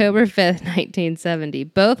 On October 5th, 1970,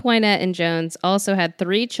 both Wynette and Jones also had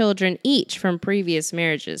 3 children each from previous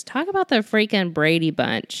marriages. Talk about the freaking Brady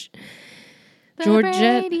Bunch. The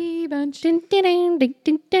Brady Bunch. Ding, ding, ding, ding,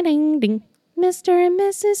 ding, ding, ding. Mr. and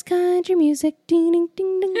Mrs. Country Music. Ding, ding,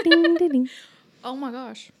 ding, ding, ding, ding, ding. Oh my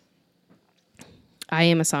gosh. I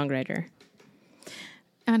am a songwriter.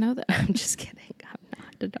 I know that. I'm just kidding. I'm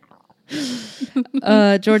not at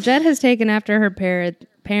all. Georgette has taken after her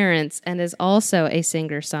parents and is also a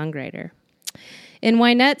singer-songwriter. In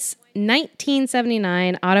Wynette's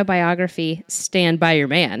 1979 autobiography, Stand By Your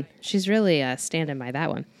Man, she's really standing by that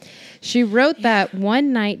one. She wrote that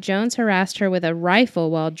one night Jones harassed her with a rifle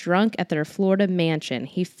while drunk at their Florida mansion.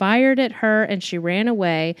 He fired at her and she ran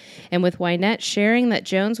away, and with Wynette sharing that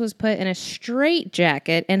Jones was put in a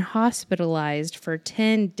straitjacket and hospitalized for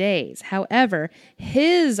 10 days. However,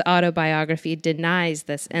 his autobiography denies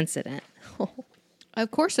this incident. Of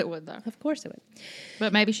course it would, though. Of course it would.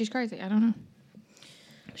 But maybe she's crazy. I don't know.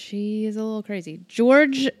 She is a little crazy.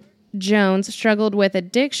 George Jones struggled with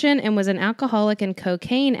addiction and was an alcoholic and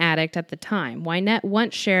cocaine addict at the time. Wynette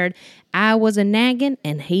once shared, "I was a nagging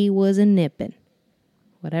and he was a nipping."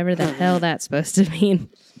 Whatever the hell that's supposed to mean.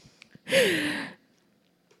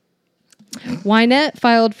 Wynette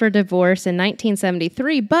filed for divorce in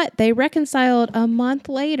 1973, but they reconciled a month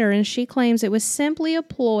later, and she claims it was simply a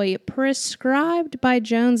ploy prescribed by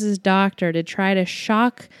Jones's doctor to try to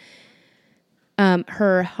shock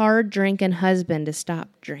her hard-drinking husband to stop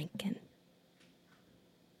drinking.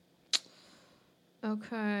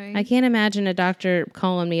 Okay. I can't imagine a doctor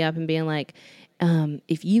calling me up and being like,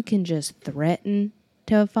 if you can just threaten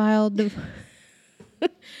to file divorce.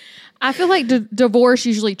 I feel like divorce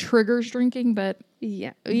usually triggers drinking, but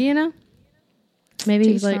Yeah, you know? Maybe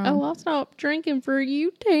he's like, "Oh, I'll stop drinking for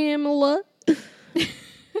you, Tamala."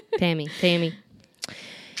 Tammy.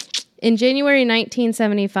 In January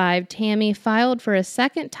 1975, Tammy filed for a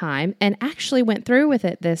second time and actually went through with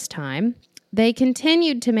it this time. They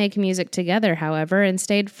continued to make music together, however, and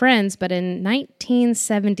stayed friends, but in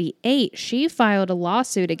 1978, she filed a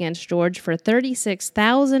lawsuit against George for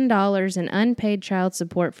 $36,000 in unpaid child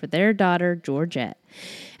support for their daughter, Georgette.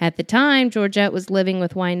 At the time, Georgette was living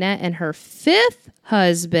with Wynette and her fifth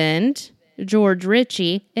husband, George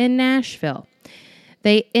Ritchie, in Nashville.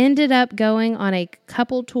 They ended up going on a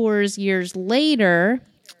couple tours years later,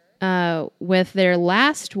 with their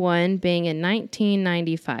last one being in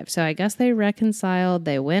 1995. So I guess they reconciled.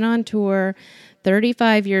 They went on tour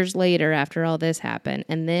 35 years later after all this happened.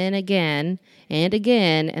 And then again and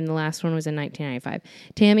again, and the last one was in 1995.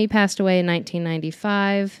 Tammy passed away in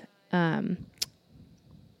 1995,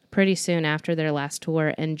 pretty soon after their last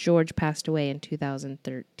tour, and George passed away in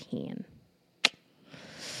 2013.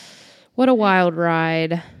 What a wild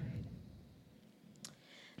ride.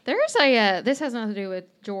 there's this has nothing to do with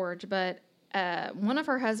George, but one of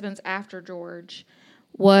her husbands after George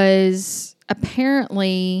was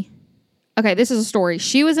apparently, okay, this is a story.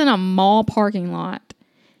 She was in a mall parking lot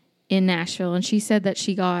in Nashville, and she said that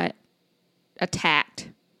she got attacked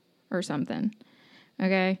or something.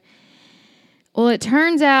 Okay. Well, it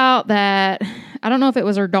turns out that, I don't know if it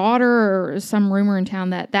was her daughter or some rumor in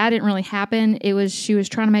town that didn't really happen. It was, she was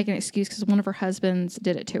trying to make an excuse because one of her husbands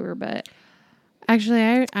did it to her, but.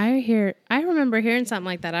 Actually, I remember hearing something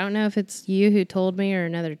like that. I don't know if it's you who told me or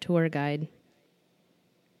another tour guide.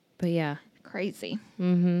 But yeah. Crazy.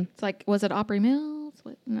 Mm-hmm. It's like, was it Opry Mills?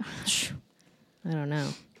 What? No. I don't know.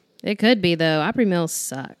 It could be, though. Opry Mills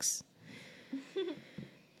sucks.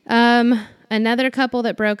 Another couple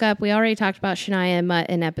that broke up, we already talked about Shania and Mutt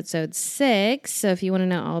in episode 6. So if you want to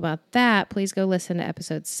know all about that, please go listen to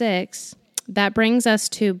episode 6. That brings us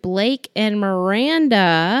to Blake and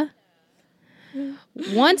Miranda.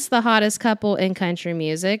 Once the hottest couple in country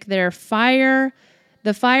music, the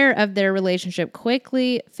fire of their relationship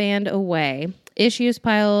quickly fanned away. Issues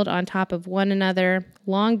piled on top of one another,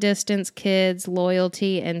 long distance, kids,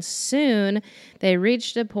 loyalty, and soon they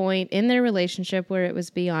reached a point in their relationship where it was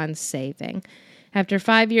beyond saving. After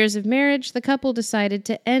 5 years of marriage, the couple decided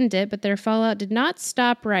to end it, but their fallout did not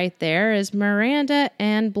stop right there as Miranda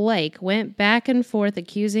and Blake went back and forth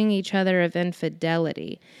accusing each other of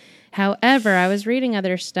infidelity. However, I was reading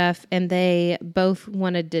other stuff and they both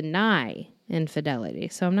want to deny infidelity,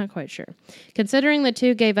 so I'm not quite sure. Considering the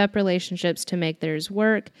two gave up relationships to make theirs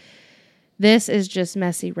work, this is just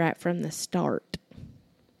messy right from the start.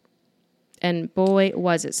 And boy,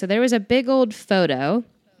 was it. So there was a big old photo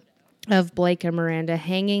of Blake and Miranda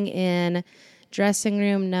hanging in dressing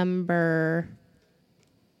room number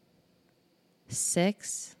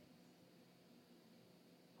 6.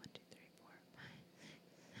 1, 2, 3, 4,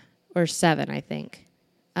 5, or 7, I think.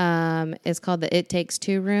 It's called the It Takes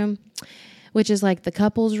Two room, which is like the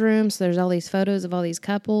couples room. So there's all these photos of all these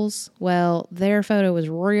couples. Well, their photo was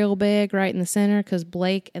real big right in the center because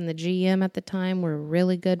Blake and the GM at the time were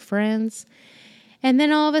really good friends. And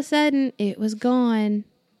then all of a sudden it was gone,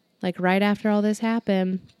 like right after all this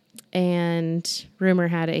happened. And rumor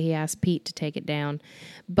had it he asked Pete to take it down.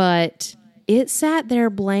 But it sat there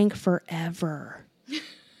blank forever.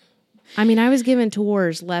 I mean, I was given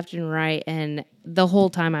tours left and right, and the whole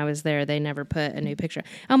time I was there, they never put a new picture.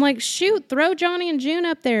 I'm like, shoot, throw Johnny and June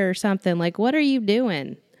up there or something. Like, what are you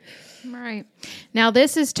doing? Right. Now,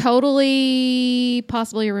 this is totally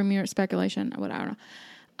possibly a rumor, speculation. What I don't know.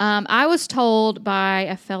 I was told by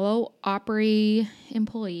a fellow Opry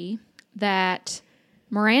employee that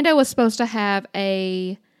Miranda was supposed to have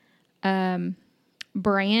a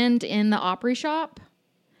brand in the Opry shop,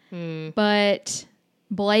 but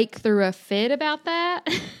Blake threw a fit about that.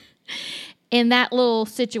 And that little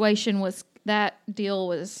situation that deal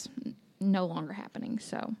was no longer happening.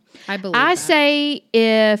 So I say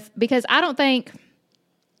because I don't think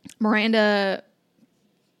Miranda,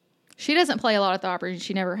 she doesn't play a lot at the Opry.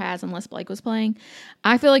 She never has unless Blake was playing.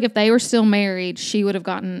 I feel like if they were still married, she would have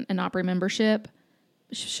gotten an Opry membership.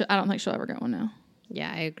 I don't think she'll ever get one now.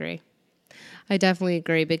 Yeah, I agree. I definitely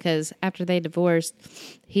agree because after they divorced,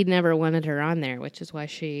 he never wanted her on there, which is why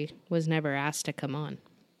she was never asked to come on.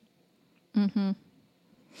 Mm-hmm.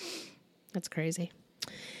 That's crazy.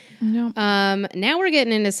 No. Now we're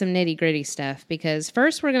getting into some nitty gritty stuff because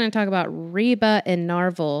first we're going to talk about Reba and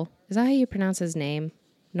Narvel. Is that how you pronounce his name?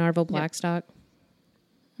 Narvel Blackstock?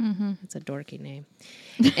 Yep. Mm-hmm. That's a dorky name.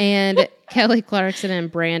 And Kelly Clarkson and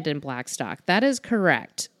Brandon Blackstock. That is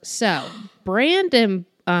correct. So, Brandon,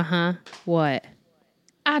 what?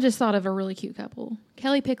 I just thought of a really cute couple.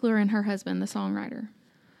 Kelly Pickler and her husband, the songwriter.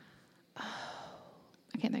 Oh,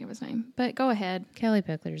 I can't think of his name, but go ahead. Kelly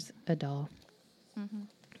Pickler's a doll.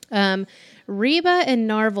 Mm-hmm. Reba and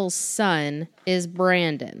Narvel's son is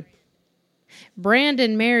Brandon.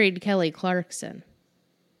 Brandon married Kelly Clarkson.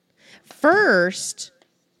 First,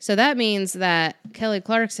 so that means that Kelly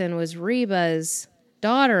Clarkson was Reba's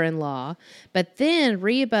daughter-in-law, but then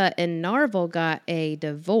Reba and Narvel got a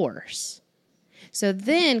divorce. So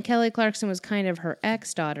then Kelly Clarkson was kind of her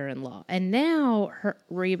ex-daughter-in-law. And now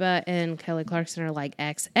Reba and Kelly Clarkson are like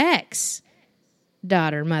ex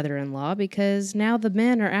daughter, mother-in-law, because now the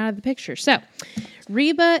men are out of the picture. So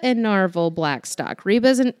Reba and Narvel Blackstock.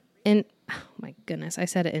 Reba's oh my goodness, I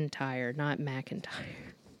said entire, not McIntyre.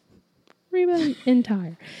 Reba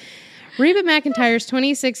McIntyre. Reba McIntyre's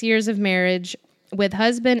 26 years of marriage with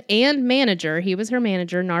husband and manager, he was her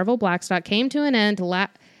manager, Narvel Blackstock, came to an end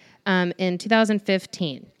in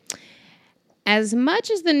 2015. As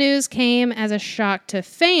much as the news came as a shock to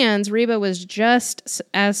fans, Reba was just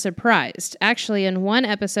as surprised. Actually, in one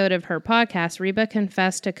episode of her podcast, Reba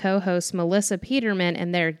confessed to co-host Melissa Peterman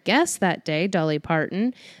and their guest that day, Dolly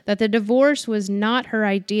Parton, that the divorce was not her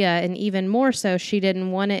idea, and even more so, she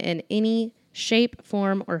didn't want it in any shape,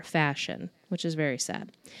 form, or fashion, which is very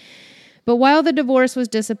sad. But while the divorce was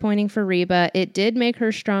disappointing for Reba, it did make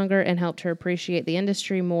her stronger and helped her appreciate the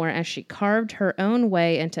industry more as she carved her own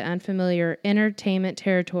way into unfamiliar entertainment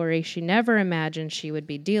territory she never imagined she would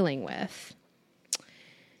be dealing with.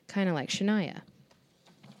 Kind of like Shania.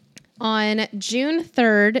 On June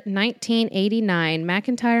 3rd, 1989,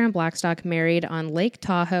 McIntyre and Blackstock married on Lake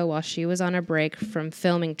Tahoe while she was on a break from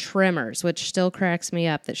filming Tremors, which still cracks me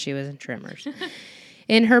up that she was in Tremors.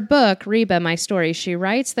 In her book, Reba, My Story, she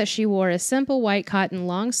writes that she wore a simple white cotton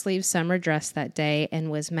long-sleeve summer dress that day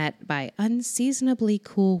and was met by unseasonably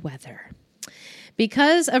cool weather.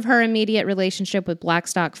 Because of her immediate relationship with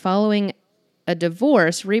Blackstock following a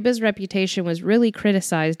divorce, Reba's reputation was really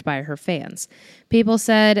criticized by her fans. People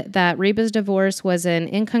said that Reba's divorce was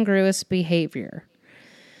an incongruous behavior.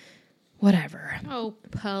 Whatever. Oh,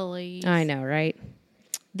 please. I know, right?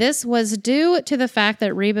 This was due to the fact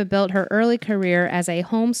that Reba built her early career as a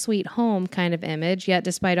home sweet home kind of image, yet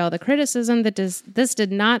despite all the criticism, this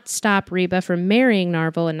did not stop Reba from marrying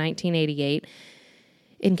Narvel in 1988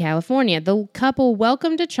 in California. The couple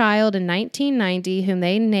welcomed a child in 1990 whom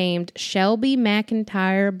they named Shelby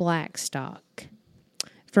McIntyre Blackstock.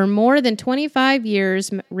 For more than 25 years,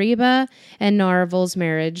 Reba and Narvel's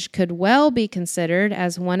marriage could well be considered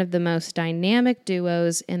as one of the most dynamic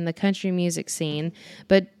duos in the country music scene,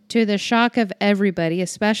 but to the shock of everybody,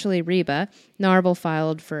 especially Reba, Narvel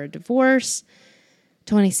filed for a divorce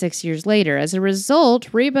 26 years later. As a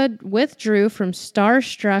result, Reba withdrew from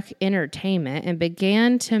Starstruck Entertainment and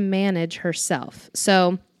began to manage herself.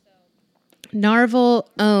 So, Narvel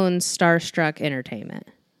owns Starstruck Entertainment.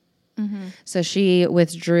 Mm-hmm. So she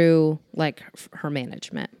withdrew her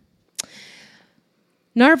management.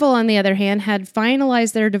 Narvel, on the other hand, had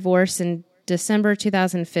finalized their divorce in December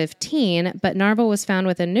 2015, but Narvel was found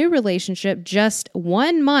with a new relationship just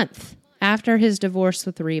 1 month after his divorce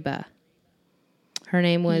with Reba. Her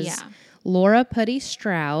name was Laura Putty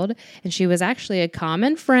Stroud, and she was actually a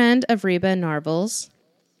common friend of Reba and Narvel's.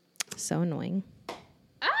 So annoying.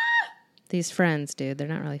 These friends, dude, they're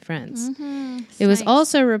not really friends. Mm-hmm. It was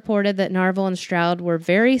also reported that Narvel and Stroud were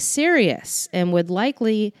very serious and would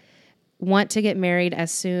likely want to get married as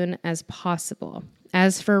soon as possible.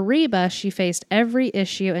 As for Reba, she faced every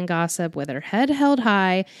issue and gossip with her head held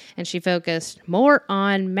high, and she focused more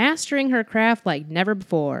on mastering her craft like never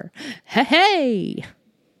before. Hey!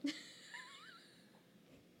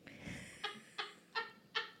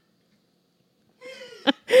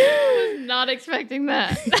 I was not expecting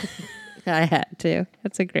that. I had to.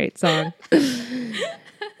 That's a great song.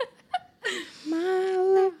 My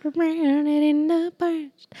life around it in the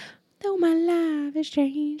past, though my life is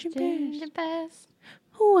changing fast.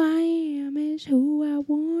 Who I am is who I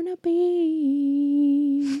wanna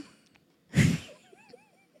be.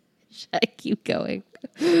 Should I keep going?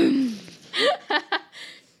 A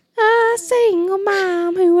single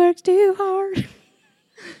mom who works too hard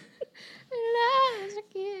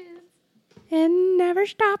and never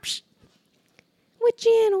stops, with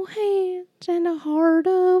gentle hands and the heart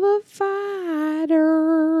of a fighter.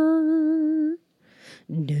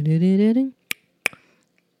 Dun-dun-dun-dun-dun.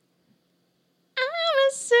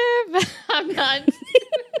 I'm not. It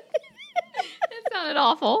sounded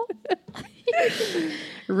awful.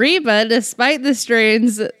 Reba, despite the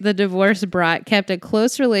strains the divorce brought, kept a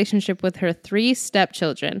close relationship with her 3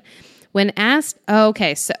 stepchildren. When asked,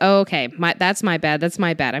 that's my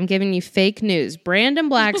bad. I'm giving you fake news. Brandon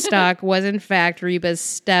Blackstock was in fact Reba's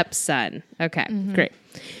stepson. Okay, great.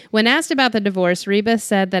 When asked about the divorce, Reba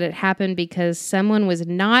said that it happened because someone was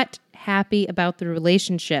not happy about the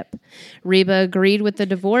relationship. Reba agreed with the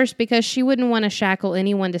divorce because she wouldn't want to shackle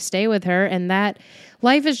anyone to stay with her, and that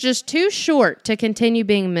life is just too short to continue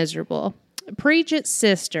being miserable. Preach it,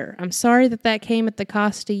 sister. I'm sorry that came at the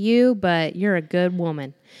cost of you, but you're a good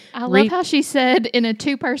woman. I love how she said in a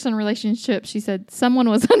 2-person relationship, she said someone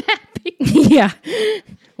was unhappy. Yeah.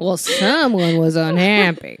 Well, someone was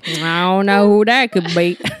unhappy. I don't know who that could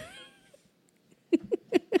be.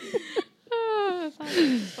 Oh,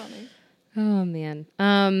 that's funny. Oh, man.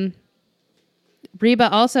 Reba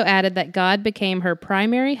also added that God became her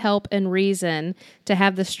primary help and reason to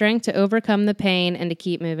have the strength to overcome the pain and to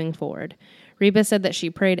keep moving forward. Reba said that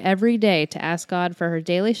she prayed every day to ask God for her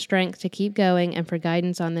daily strength to keep going and for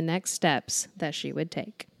guidance on the next steps that she would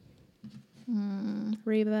take.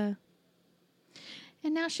 Reba.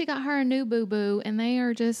 And now she got her a new boo-boo, and they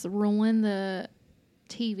are just ruining the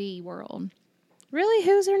TV world. Really?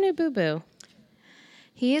 Who's her new boo-boo?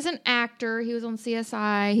 He is an actor. He was on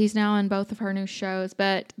CSI. He's now in both of her new shows.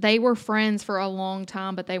 But they were friends for a long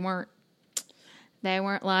time, but they weren't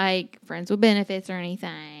like friends with benefits or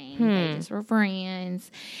anything. They just were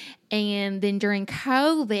friends. And then during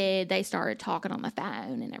COVID, they started talking on the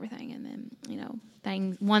phone and everything. And then,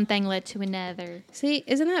 one thing led to another. See,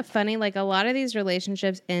 isn't that funny? Like, a lot of these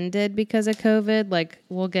relationships ended because of COVID. Like,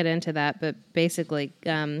 we'll get into that. But basically,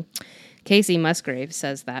 Casey Musgrave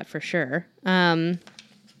says that for sure. But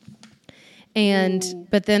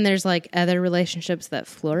then there's like other relationships that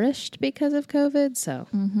flourished because of COVID. So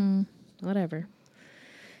whatever.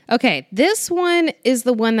 Okay. This one is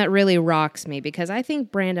the one that really rocks me because I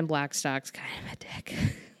think Brandon Blackstock's kind of a dick.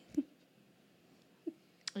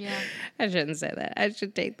 Yeah. I shouldn't say that. I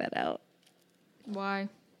should take that out. Why?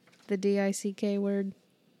 The D-I-C-K word.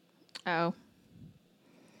 Oh.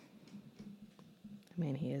 I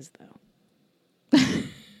mean, he is though.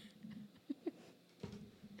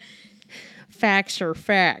 Facts are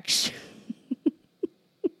facts.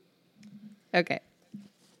 Okay.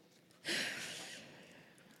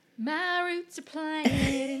 My roots are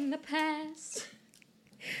planted in the past.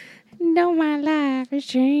 No, my life is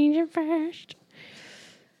changing fast.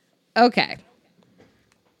 Okay.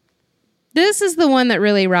 This is the one that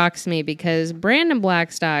really rocks me because Brandon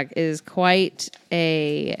Blackstock is quite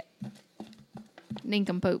a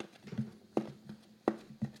nincompoop.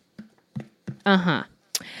 Uh-huh.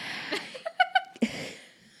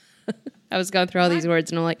 I was going through all these words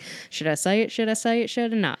and I'm like, should I say it? Should I say it?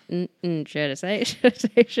 Should I not? Should I say it? Should I say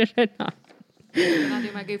it? Should I not? And I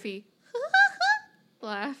do my goofy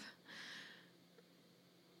laugh.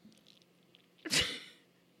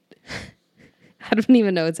 I don't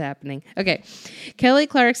even know what's happening. Okay. Kelly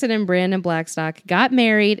Clarkson and Brandon Blackstock got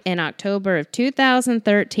married in October of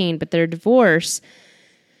 2013, but their divorce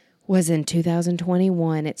was in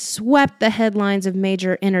 2021. It swept the headlines of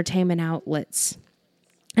major entertainment outlets.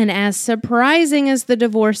 And as surprising as the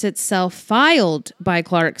divorce itself filed by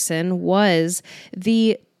Clarkson was,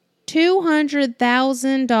 the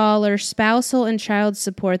 $200,000 spousal and child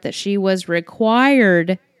support that she was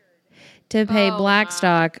required to pay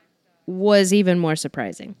Blackstock was even more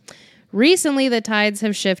surprising. Recently, the tides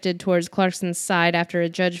have shifted towards Clarkson's side after a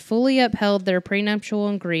judge fully upheld their prenuptial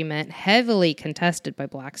agreement, heavily contested by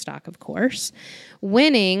Blackstock, of course,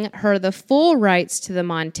 winning her the full rights to the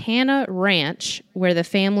Montana ranch where the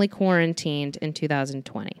family quarantined in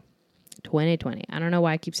 2020. 2020. I don't know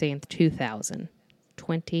why I keep saying 2000.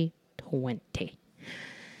 2020.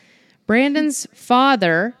 Brandon's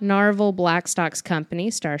father, Narvel Blackstock's company,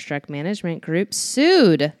 Starstruck Management Group,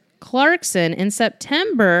 sued Clarkson in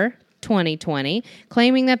September 2020,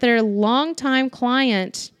 claiming that their longtime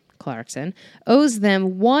client, Clarkson, owes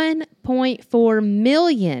them $1.4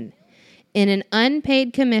 million in an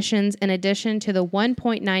unpaid commissions in addition to the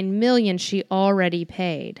 $1.9 million she already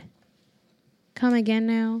paid. Come again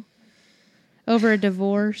now? Over a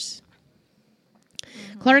divorce?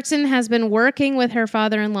 Clarkson has been working with her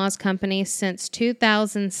father-in-law's company since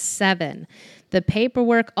 2007. The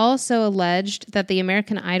paperwork also alleged that the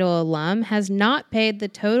American Idol alum has not paid the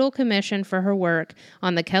total commission for her work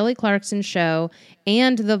on The Kelly Clarkson Show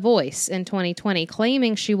and The Voice in 2020,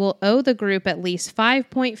 claiming she will owe the group at least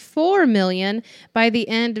 $5.4 million by the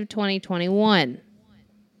end of 2021,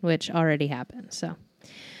 which already happened, so...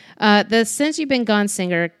 The Since You've Been Gone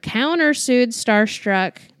singer countersued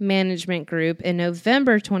Starstruck Management Group in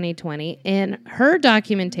November 2020. In her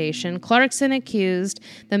documentation, Clarkson accused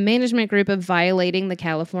the management group of violating the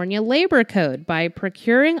California Labor Code by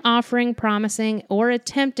procuring, offering, promising, or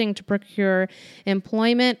attempting to procure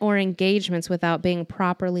employment or engagements without being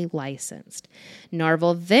properly licensed.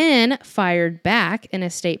 Narvel then fired back in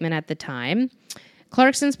a statement at the time.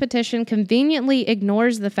 Clarkson's petition conveniently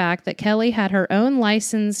ignores the fact that Kelly had her own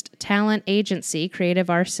licensed talent agency, Creative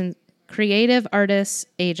Artists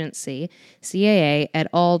Agency, CAA, at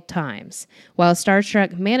all times. While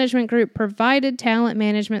Starstruck Management Group provided talent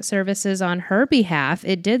management services on her behalf,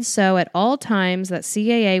 it did so at all times that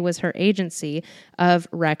CAA was her agency of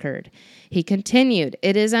record. He continued,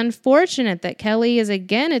 "It is unfortunate that Kelly is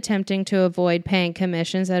again attempting to avoid paying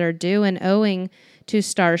commissions that are due and owing to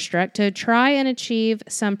Starstruck to try and achieve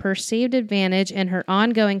some perceived advantage in her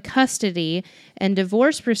ongoing custody and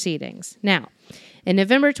divorce proceedings." Now, in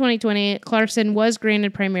November 2020, Clarkson was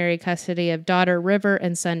granted primary custody of daughter River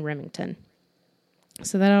and son Remington.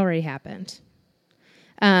 So that already happened.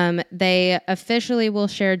 They officially will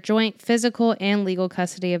share joint physical and legal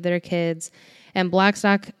custody of their kids. And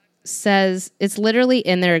Blackstock says it's literally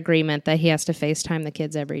in their agreement that he has to FaceTime the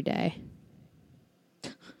kids every day.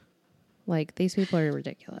 Like, these people are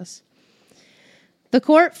ridiculous. The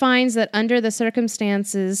court finds that under the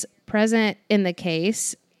circumstances present in the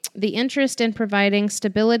case, the interest in providing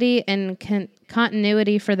stability and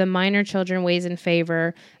continuity for the minor children weighs in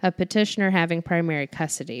favor of petitioner having primary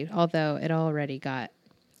custody, although it already got,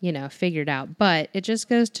 figured out. But it just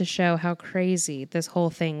goes to show how crazy this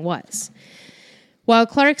whole thing was. While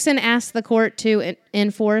Clarkson asked the court to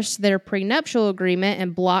enforce their prenuptial agreement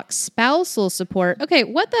and block spousal support. Okay,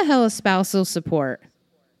 what the hell is spousal support?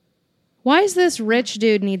 Why does this rich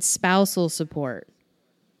dude need spousal support?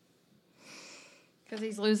 Because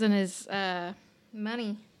he's losing his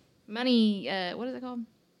money. Money, what is it called?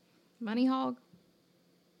 Money hog?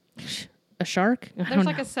 A shark? There's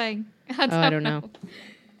like a saying. I don't know.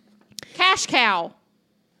 Cash cow.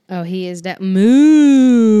 Oh, he is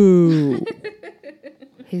moo.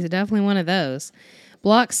 He's definitely one of those.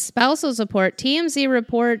 Blocks spousal support. TMZ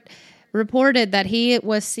reported that he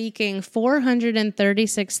was seeking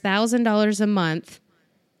 $436,000 a month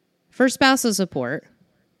for spousal support.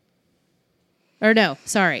 Or no,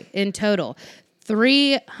 sorry, in total.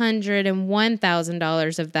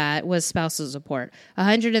 $301,000 of that was spousal support.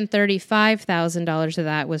 $135,000 of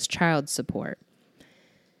that was child support.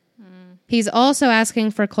 He's also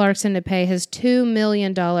asking for Clarkson to pay his $2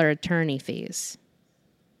 million attorney fees.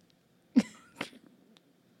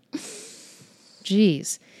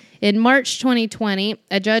 Jeez. In March 2020,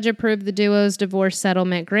 a judge approved the duo's divorce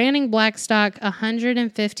settlement, granting Blackstock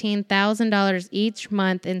 $115,000 each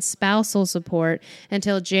month in spousal support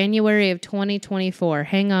until January of 2024.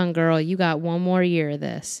 Hang on, girl. You got one more year of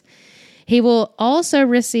this. He will also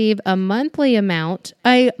receive a monthly amount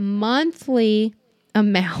of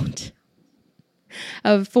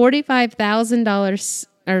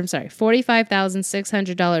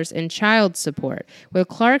 $45,600 in child support, with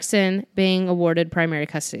Clarkson being awarded primary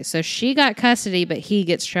custody. So she got custody, but he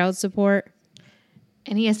gets child support.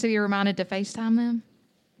 And he has to be reminded to FaceTime them?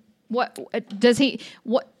 What does he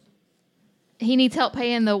needs help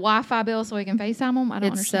paying the Wi-Fi bill so he can FaceTime them? I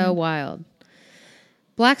don't understand. It's so wild.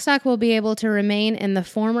 Blackstock will be able to remain in the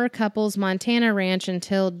former couple's Montana ranch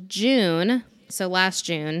until June. So last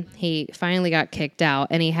June, he finally got kicked out,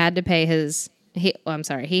 and he had to pay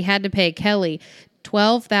Kelly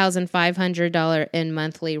 $12,500 in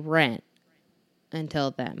monthly rent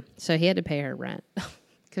until then. So he had to pay her rent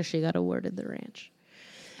because she got awarded the ranch.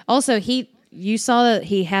 Also, you saw that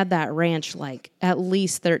he had that ranch like at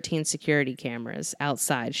least 13 security cameras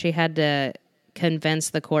outside. She had to convince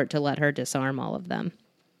the court to let her disarm all of them.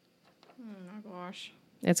 Oh my gosh.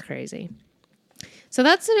 It's crazy. So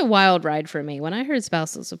that's a wild ride for me. When I heard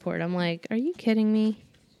spousal support, I'm like, are you kidding me?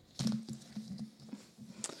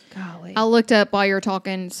 Golly. I looked up while you were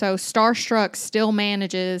talking. So Starstruck still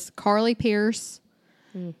manages Carly Pierce,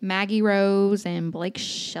 Maggie Rose, and Blake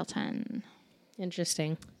Shelton.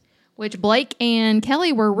 Interesting. Which Blake and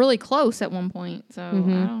Kelly were really close at one point. So I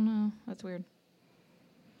don't know. That's weird.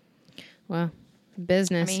 Well,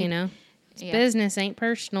 business, It's business, ain't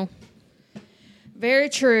personal. Very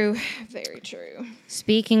true. Very true.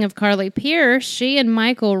 Speaking of Carly Pierce, she and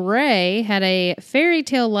Michael Ray had a fairy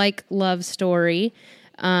tale-like love story.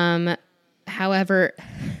 However,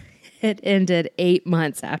 it ended 8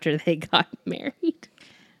 months after they got married.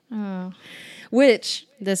 Oh. Which,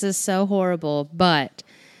 this is so horrible, but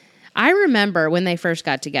I remember when they first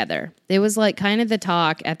got together. It was like kind of the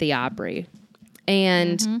talk at the Opry.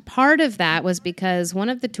 And part of that was because one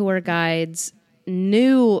of the tour guides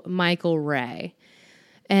knew Michael Ray.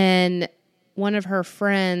 And one of her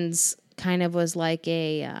friends kind of was like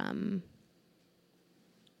a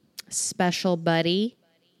special buddy,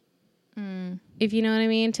 if you know what I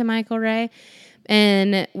mean, to Michael Ray.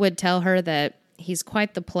 And would tell her that he's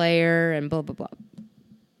quite the player and blah, blah, blah.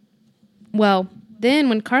 Well, then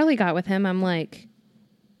when Carly got with him, I'm like,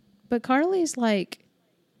 but Carly's like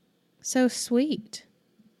so sweet.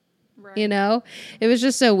 Right. It was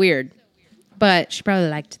just so weird. But she probably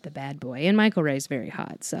liked the bad boy. And Michael Ray's very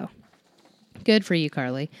hot, so good for you,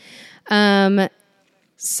 Carly.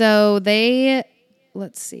 So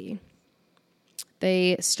let's see.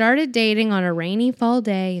 They started dating on a rainy fall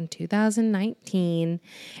day in 2019.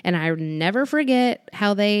 And I never forget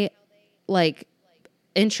how they,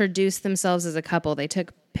 introduced themselves as a couple. They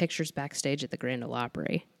took pictures backstage at the Grand Ole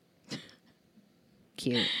Opry.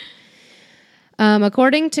 Cute.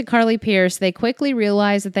 According to Carly Pierce, they quickly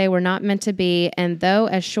realized that they were not meant to be, and though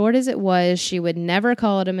as short as it was, she would never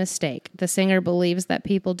call it a mistake. The singer believes that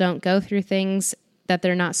people don't go through things that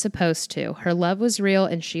they're not supposed to. Her love was real,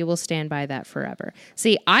 and she will stand by that forever.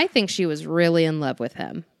 See, I think she was really in love with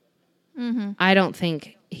him. Mm-hmm. I don't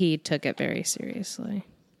think he took it very seriously.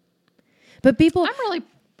 But I'm really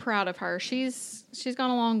proud of her. She's gone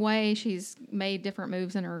a long way. She's made different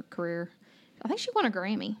moves in her career. I think she won a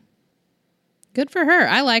Grammy. Good for her.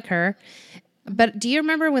 I like her. But do you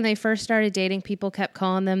remember when they first started dating, people kept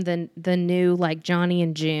calling them the new, Johnny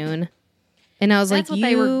and June? And I was That's what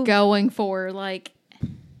they were going for.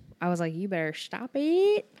 I was like, you better stop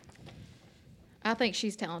it. I think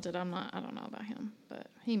she's talented. I don't know about him, but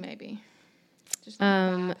he may be. Just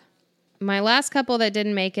not my last couple that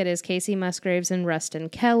didn't make it is Casey Musgraves and Rustin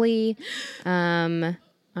Kelly. I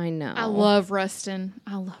know. I love Rustin.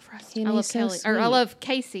 I love Kelly. Or I love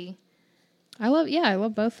Casey. I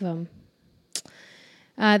love both of them.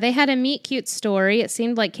 They had a meet cute story. It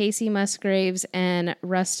seemed like Casey Musgraves and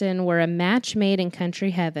Rustin were a match made in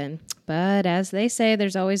country heaven. But as they say,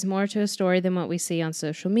 there's always more to a story than what we see on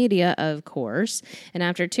social media, of course. And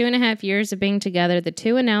after 2.5 years of being together, the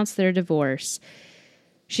two announced their divorce.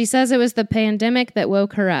 She says it was the pandemic that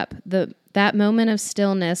woke her up. That moment of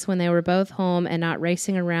stillness when they were both home and not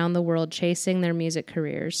racing around the world chasing their music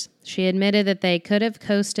careers. She admitted that they could have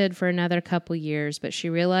coasted for another couple years, but she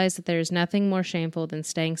realized that there's nothing more shameful than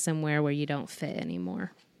staying somewhere where you don't fit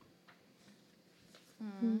anymore.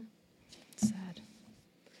 Sad.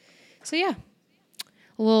 So yeah,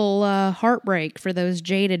 a little heartbreak for those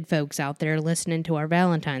jaded folks out there listening to our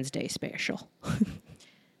Valentine's Day special.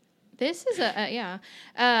 This is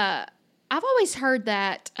I've always heard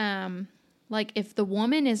that, if the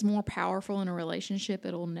woman is more powerful in a relationship,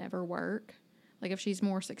 it'll never work. If she's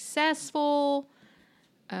more successful,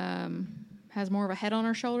 has more of a head on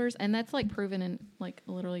her shoulders, and that's proven in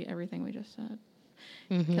literally everything we just said.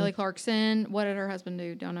 Mm-hmm. Kelly Clarkson, what did her husband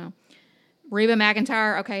do? Don't know. Reba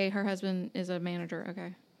McEntire, okay, her husband is a manager,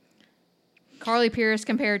 okay. Carly Pierce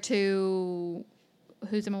compared to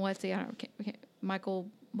who's in Wetsy? I don't. Michael.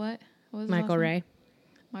 What? What was Michael Ray.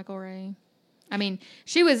 Michael Ray. I mean,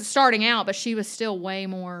 she was starting out, but she was still way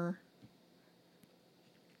more.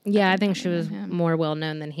 Yeah, I think she was more well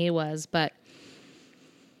known than he was, but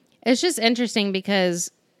it's just interesting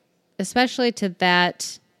because, especially to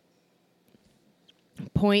that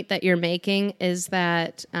point that you're making, is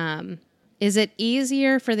that is it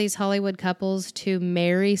easier for these Hollywood couples to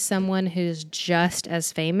marry someone who's just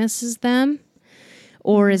as famous as them?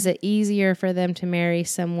 Or is it easier for them to marry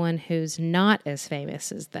someone who's not as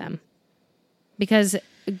famous as them? Because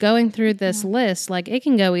going through this list, like, it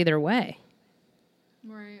can go either way.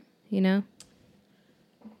 Right. You know?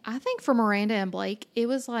 I think for Miranda and Blake, it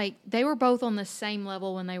was like they were both on the same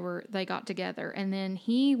level when they got together. And then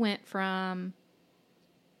he went from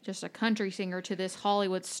just a country singer to this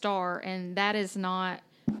Hollywood star, and that is not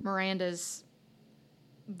Miranda's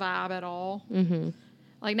vibe at all. Mm-hmm.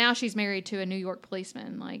 Like, now she's married to a New York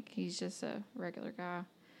policeman. Like, he's just a regular guy.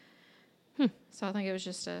 So I think it was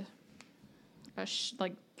just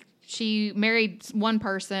like, she married one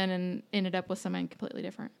person and ended up with someone completely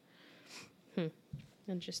different.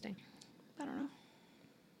 Interesting. I don't know.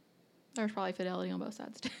 There's probably fidelity on both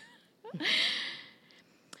sides, too.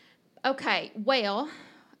 Okay, well,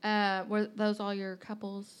 were those all your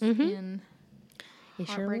couples in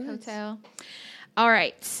Heartbreak Hotel? All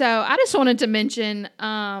right, so I just wanted to mention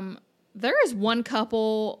there is one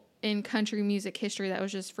couple in country music history that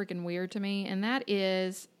was just freaking weird to me, and that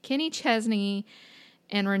is Kenny Chesney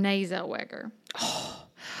and Renee Zellweger. Oh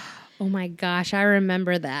my gosh, I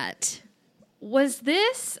remember that. Was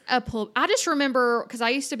this I just remember, because I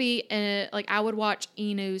used to be, I would watch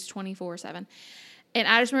E! News 24/7. And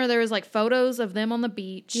I just remember there was, like, photos of them on the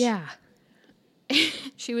beach. Yeah.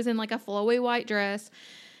 She was in, like, a flowy white dress.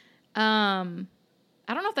 I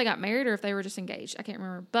don't know if they got married or if they were just engaged. I can't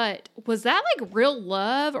remember. But was that, like, real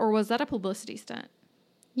love, or was that a publicity stunt?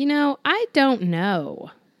 You know, I don't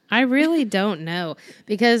know. I really don't know.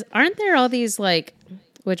 Because aren't there all these, like...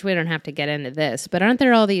 Which we don't have to get into this, but aren't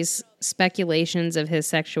there all these speculations of his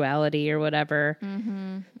sexuality or whatever?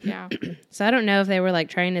 Mm-hmm. Yeah. So I don't know if they were like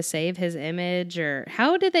trying to save his image, or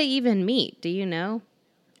how did they even meet? Do you know?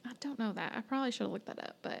 I don't know that. I probably should have looked that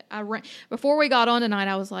up. But before we got on tonight,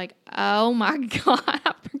 I was like, oh my God,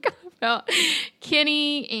 I forgot about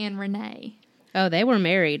Kenny and Renee. Oh, they were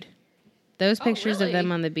married. Those pictures really? of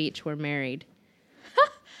them on the beach were married.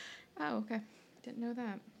 Oh, okay. Didn't know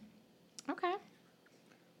that. Okay.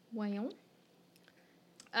 Well,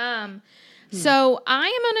 so I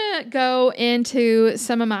am going to go into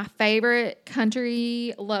some of my favorite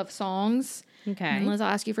country love songs. Okay. And Liz, I'll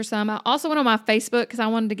ask you for some. I also went on my Facebook because I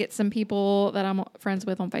wanted to get some people that I'm friends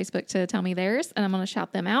with on Facebook to tell me theirs, and I'm going to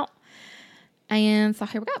shout them out. And so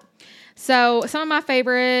here we go. So some of my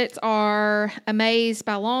favorites are Amazed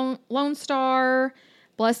by Lone Star,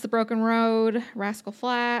 Bless the Broken Road, Rascal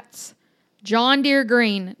Flatts, John Deere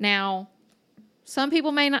Green. Now, some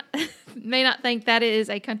people may not think that is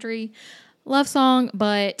a country love song,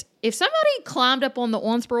 but if somebody climbed up on the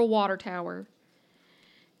Owensboro Water Tower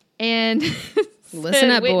and listen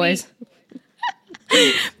up, Whitney, boys,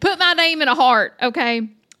 put my name in a heart, okay?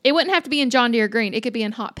 It wouldn't have to be in John Deere Green. It could be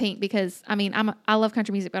in Hot Pink, because I mean I love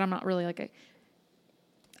country music, but I'm not like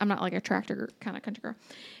a tractor kind of country girl.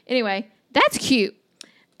 Anyway, that's cute.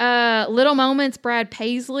 Little Moments, Brad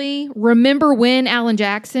Paisley. Remember When, Alan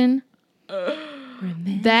Jackson.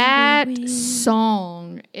 That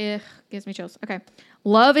song gives me chills. Okay.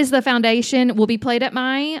 Love is the Foundation will be played at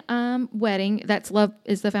my wedding. That's Love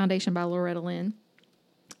is the Foundation by Loretta Lynn.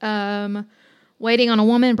 Waiting on a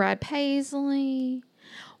Woman, Brad Paisley.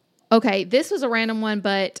 Okay, this was a random one,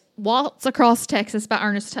 but Waltz Across Texas by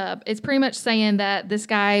Ernest Tubb. It's pretty much saying that this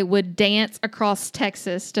guy would dance across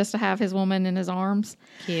Texas just to have his woman in his arms.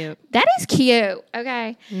 Cute. That is cute.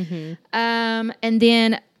 Okay. Mm-hmm. And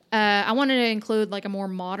then I wanted to include like a more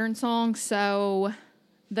modern song. So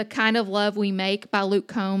The Kind of Love We Make by Luke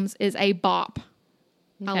Combs is a bop.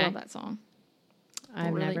 Okay. I love that song.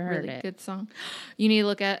 I've never heard it. Good song. You need to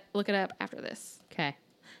look it up after this. Okay.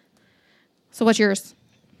 So what's yours?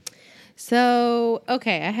 So,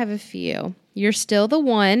 okay, I have a few. You're Still the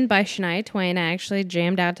One by Shania Twain. I actually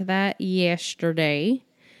jammed out to that yesterday.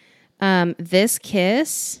 This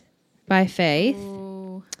Kiss by Faith.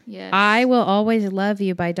 Ooh, yes. I Will Always Love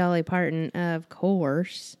You by Dolly Parton, of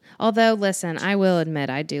course. Although, listen, I will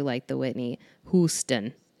admit I do like the Whitney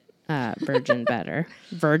Houston version better.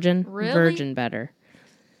 Really? Virgin better.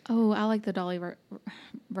 Oh, I like the Dolly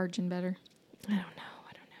Virgin better. I don't know.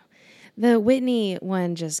 The Whitney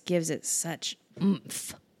one just gives it such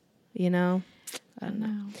oomph, you know? I don't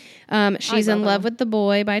know. She's in Love with the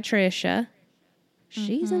Boy by Trisha.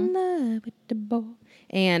 She's in love with the boy.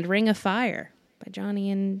 And Ring of Fire by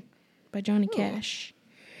Johnny Cash.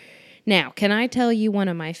 Now, can I tell you one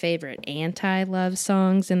of my favorite anti-love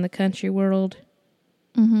songs in the country world?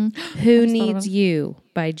 Mm-hmm. Who Needs You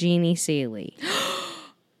by Jeannie Seeley.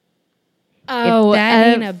 Oh, that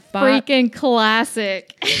ain't a freaking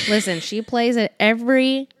classic. Listen, she plays it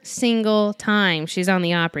every single time she's on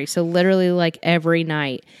the Opry. So literally like every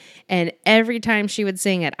night. And every time she would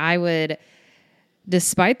sing it, I would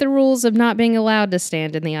despite the rules of not being allowed to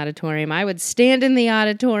stand in the auditorium, I would stand in the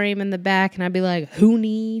auditorium in the back and I'd be like, who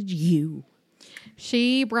needs you?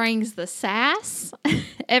 She brings the sass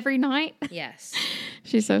every night. Yes.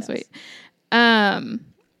 She's so sweet. I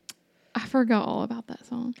forgot all about that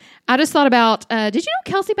song. I just thought about, did you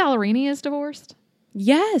know Kelsey Ballerini is divorced?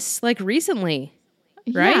 Yes, like recently.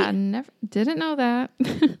 Right? Yeah, didn't know that.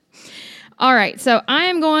 All right, so I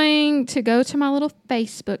am going to go to my little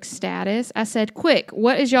Facebook status. I said, quick,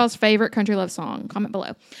 what is y'all's favorite country love song? Comment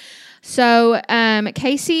below. So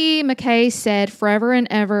Casey McKay said, Forever and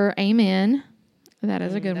Ever, Amen. That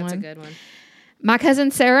is a good one. That's a good one. My cousin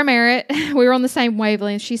Sarah Merritt, we were on the same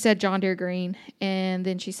wavelength. She said John Deere Green. And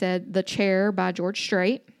then she said The Chair by George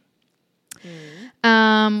Strait.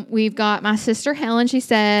 We've got my sister Helen. She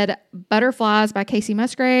said Butterflies by Casey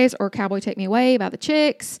Musgraves or Cowboy Take Me Away by the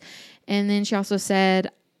Chicks. And then she also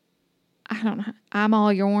said, I don't know, I'm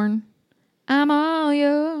All Yourn. I'm all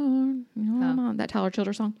yours. That Tyler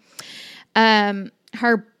Childers song.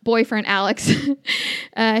 Her boyfriend Alex,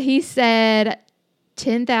 he said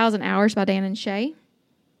 10,000 Hours by Dan and Shay.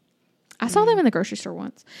 I saw them in the grocery store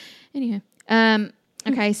once. Anyway,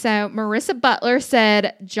 okay, so Marissa Butler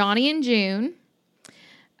said Johnny and June.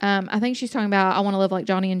 I think she's talking about I Want to Live Like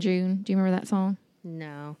Johnny and June. Do you remember that song?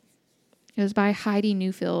 No. It was by Heidi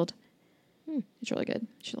Newfield. It's really good.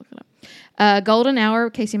 You should look it up. Golden Hour,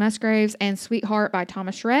 Casey Musgraves, and Sweetheart by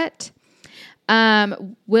Thomas Rhett.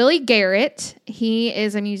 Willie Garrett, he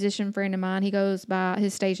is a musician friend of mine. He goes by,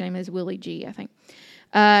 his stage name is Willie G, I think.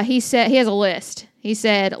 He said, he has a list. He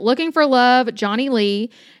said, Looking for Love, Johnny Lee.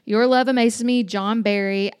 Your Love Amazes Me, John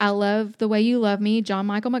Barry. I Love the Way You Love Me, John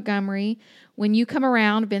Michael Montgomery. When You Come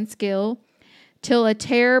Around, Vince Gill. Till a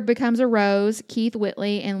Tear Becomes a Rose, Keith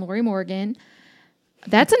Whitley and Lori Morgan.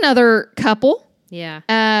 That's another couple. Yeah.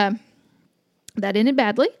 That ended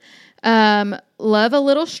badly. Love a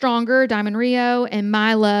Little Stronger, Diamond Rio, and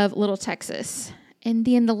My Love, Little Texas. And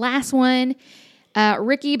then the last one,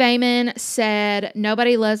 Ricky Bayman said,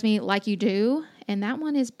 Nobody Loves Me Like You Do. And that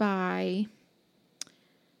one is by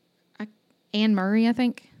Anne Murray, I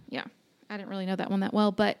think. Yeah. I didn't really know that one that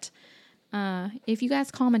well. But if you guys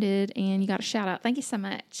commented and you got a shout out, thank you so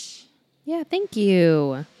much. Yeah, thank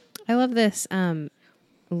you. I love this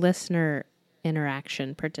listener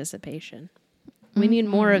interaction participation. We need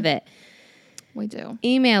more of it. We do.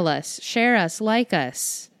 Email us, share us, like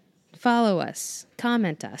us, follow us,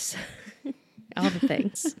 comment us. All the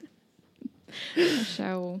things.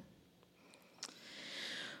 So,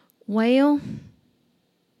 well,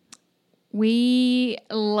 we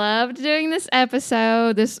loved doing this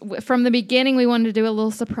episode. From the beginning, we wanted to do a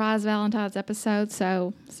little surprise Valentine's episode.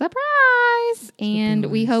 So, surprise! And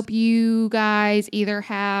we hope you guys either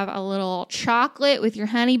have a little chocolate with your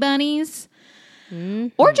honey bunnies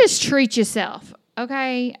or just treat yourself.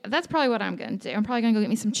 Okay? That's probably what I'm going to do. I'm probably going to go get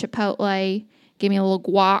me some Chipotle, give me a little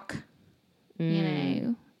guac. You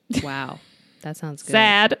know. Wow. That sounds good.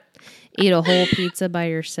 Sad. Eat a whole pizza by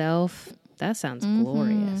yourself. That sounds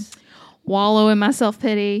glorious. Wallow in my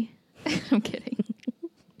self-pity. I'm kidding.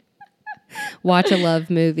 Watch a love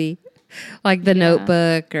movie. Like The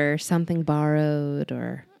Notebook or Something Borrowed.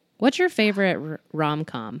 Or what's your favorite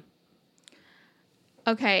rom-com?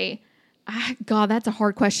 Okay. God, that's a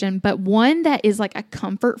hard question. But one that is like a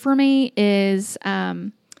comfort for me is,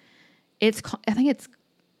 I think it's,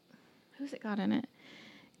 who's it got in it?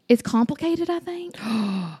 It's Complicated, I think.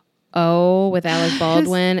 Oh, with Alec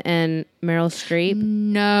Baldwin and Meryl Streep?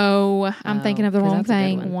 No, I'm thinking of the wrong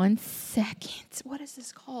thing. One. 1 second. What is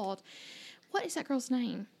this called? What is that girl's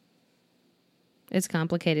name? It's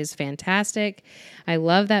Complicated. It's fantastic. I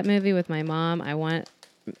love that movie with my mom. I want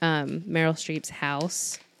Meryl Streep's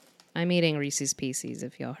house. I'm eating Reese's Pieces,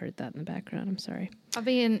 if y'all heard that in the background. I'm sorry. I've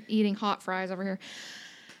been eating hot fries over here.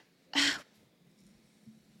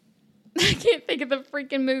 I can't think of the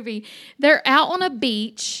freaking movie. They're out on a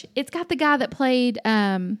beach. It's got the guy that played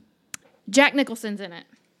Jack Nicholson's in it.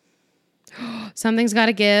 Something's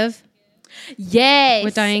Gotta Give. Yes.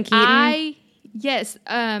 With Diane Keaton? Yes.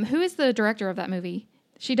 Who is the director of that movie?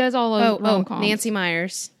 She does all of rom-coms. Nancy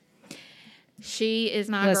Myers. She is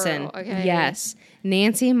my Listen, girl. Okay. yes.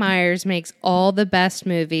 Nancy Myers makes all the best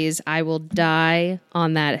movies. I will die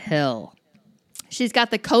on that hill. She's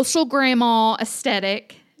got the coastal grandma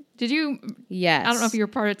aesthetic. Did you? Yes. I don't know if you were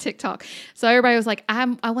part of TikTok. So everybody was like, I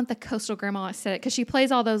want the coastal grandma aesthetic because she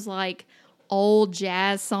plays all those like old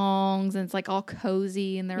jazz songs and it's like all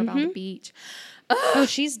cozy and they're about the beach. Oh,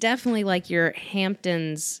 she's definitely like your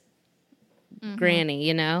Hamptons granny,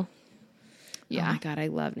 you know? Yeah. Oh my God, I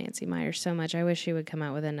love Nancy Myers so much. I wish she would come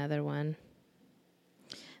out with another one.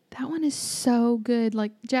 That one is so good.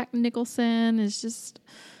 Like Jack Nicholson is just,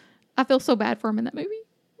 I feel so bad for him in that movie.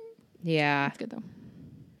 Yeah. It's good though.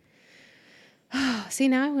 See,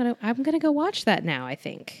 now I'm gonna go watch that now, I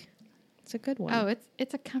think. It's a good one. Oh,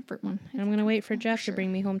 it's a comfort one. I'm going to wait for Jeff to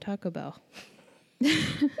bring me home Taco Bell.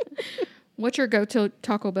 What's your go-to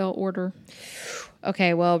Taco Bell order?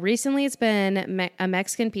 Okay, well, recently it's been a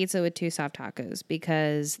Mexican pizza with 2 soft tacos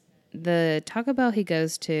because the Taco Bell he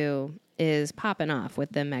goes to is popping off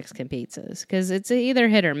with the Mexican pizzas because it's either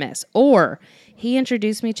hit or miss. Or he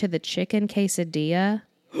introduced me to the chicken quesadilla.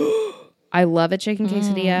 I love a chicken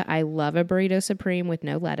quesadilla. I love a burrito supreme with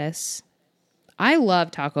no lettuce. I love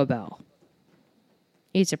Taco Bell.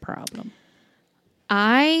 It's a problem.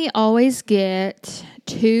 I always get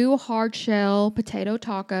 2 hard shell potato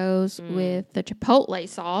tacos with the chipotle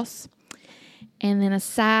sauce and then a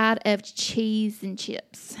side of cheese and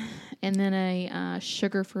chips and then a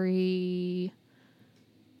sugar-free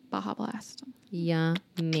Baja Blast.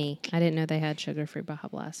 Yummy. I didn't know they had sugar-free Baja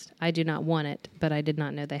Blast. I do not want it, but I did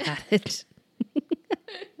not know they had it.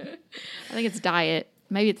 I think it's diet.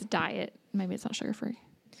 Maybe it's diet. Maybe it's not sugar-free,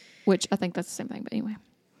 which I think that's the same thing. But anyway.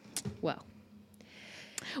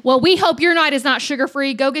 Well, we hope your night is not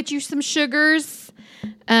sugar-free. Go get you some sugars.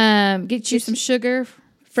 Get you some sugar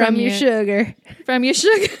From your sugar. From your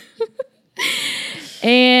sugar.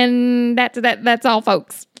 And that's all,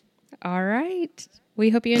 folks. All right. We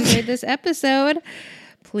hope you enjoyed this episode.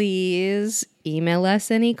 Please email us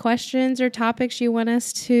any questions or topics you want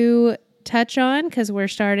us to touch on because we're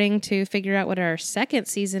starting to figure out what our second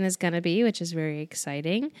season is going to be, which is very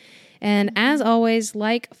exciting. And as always,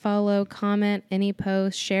 like, follow, comment any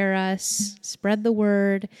post, share us, spread the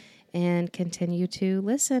word, and continue to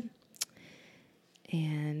listen.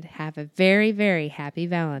 And have a very, very happy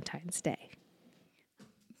Valentine's Day.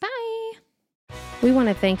 Bye. We want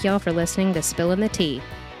to thank y'all for listening to Spillin' the Tea.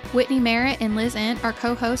 Whitney Merritt and Liz Ent are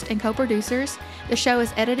co-hosts and co-producers. The show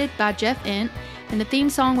is edited by Jeff Ent, and the theme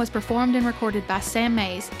song was performed and recorded by Sam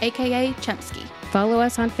Mays, a.k.a. Chumsky. Follow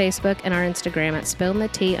us on Facebook and our Instagram at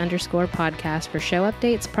 @spillinthetea_podcast for show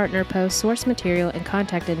updates, partner posts, source material, and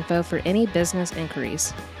contact info for any business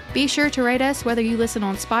inquiries. Be sure to rate us whether you listen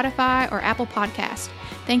on Spotify or Apple Podcast.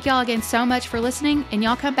 Thank y'all again so much for listening, and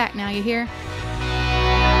y'all come back now, you hear?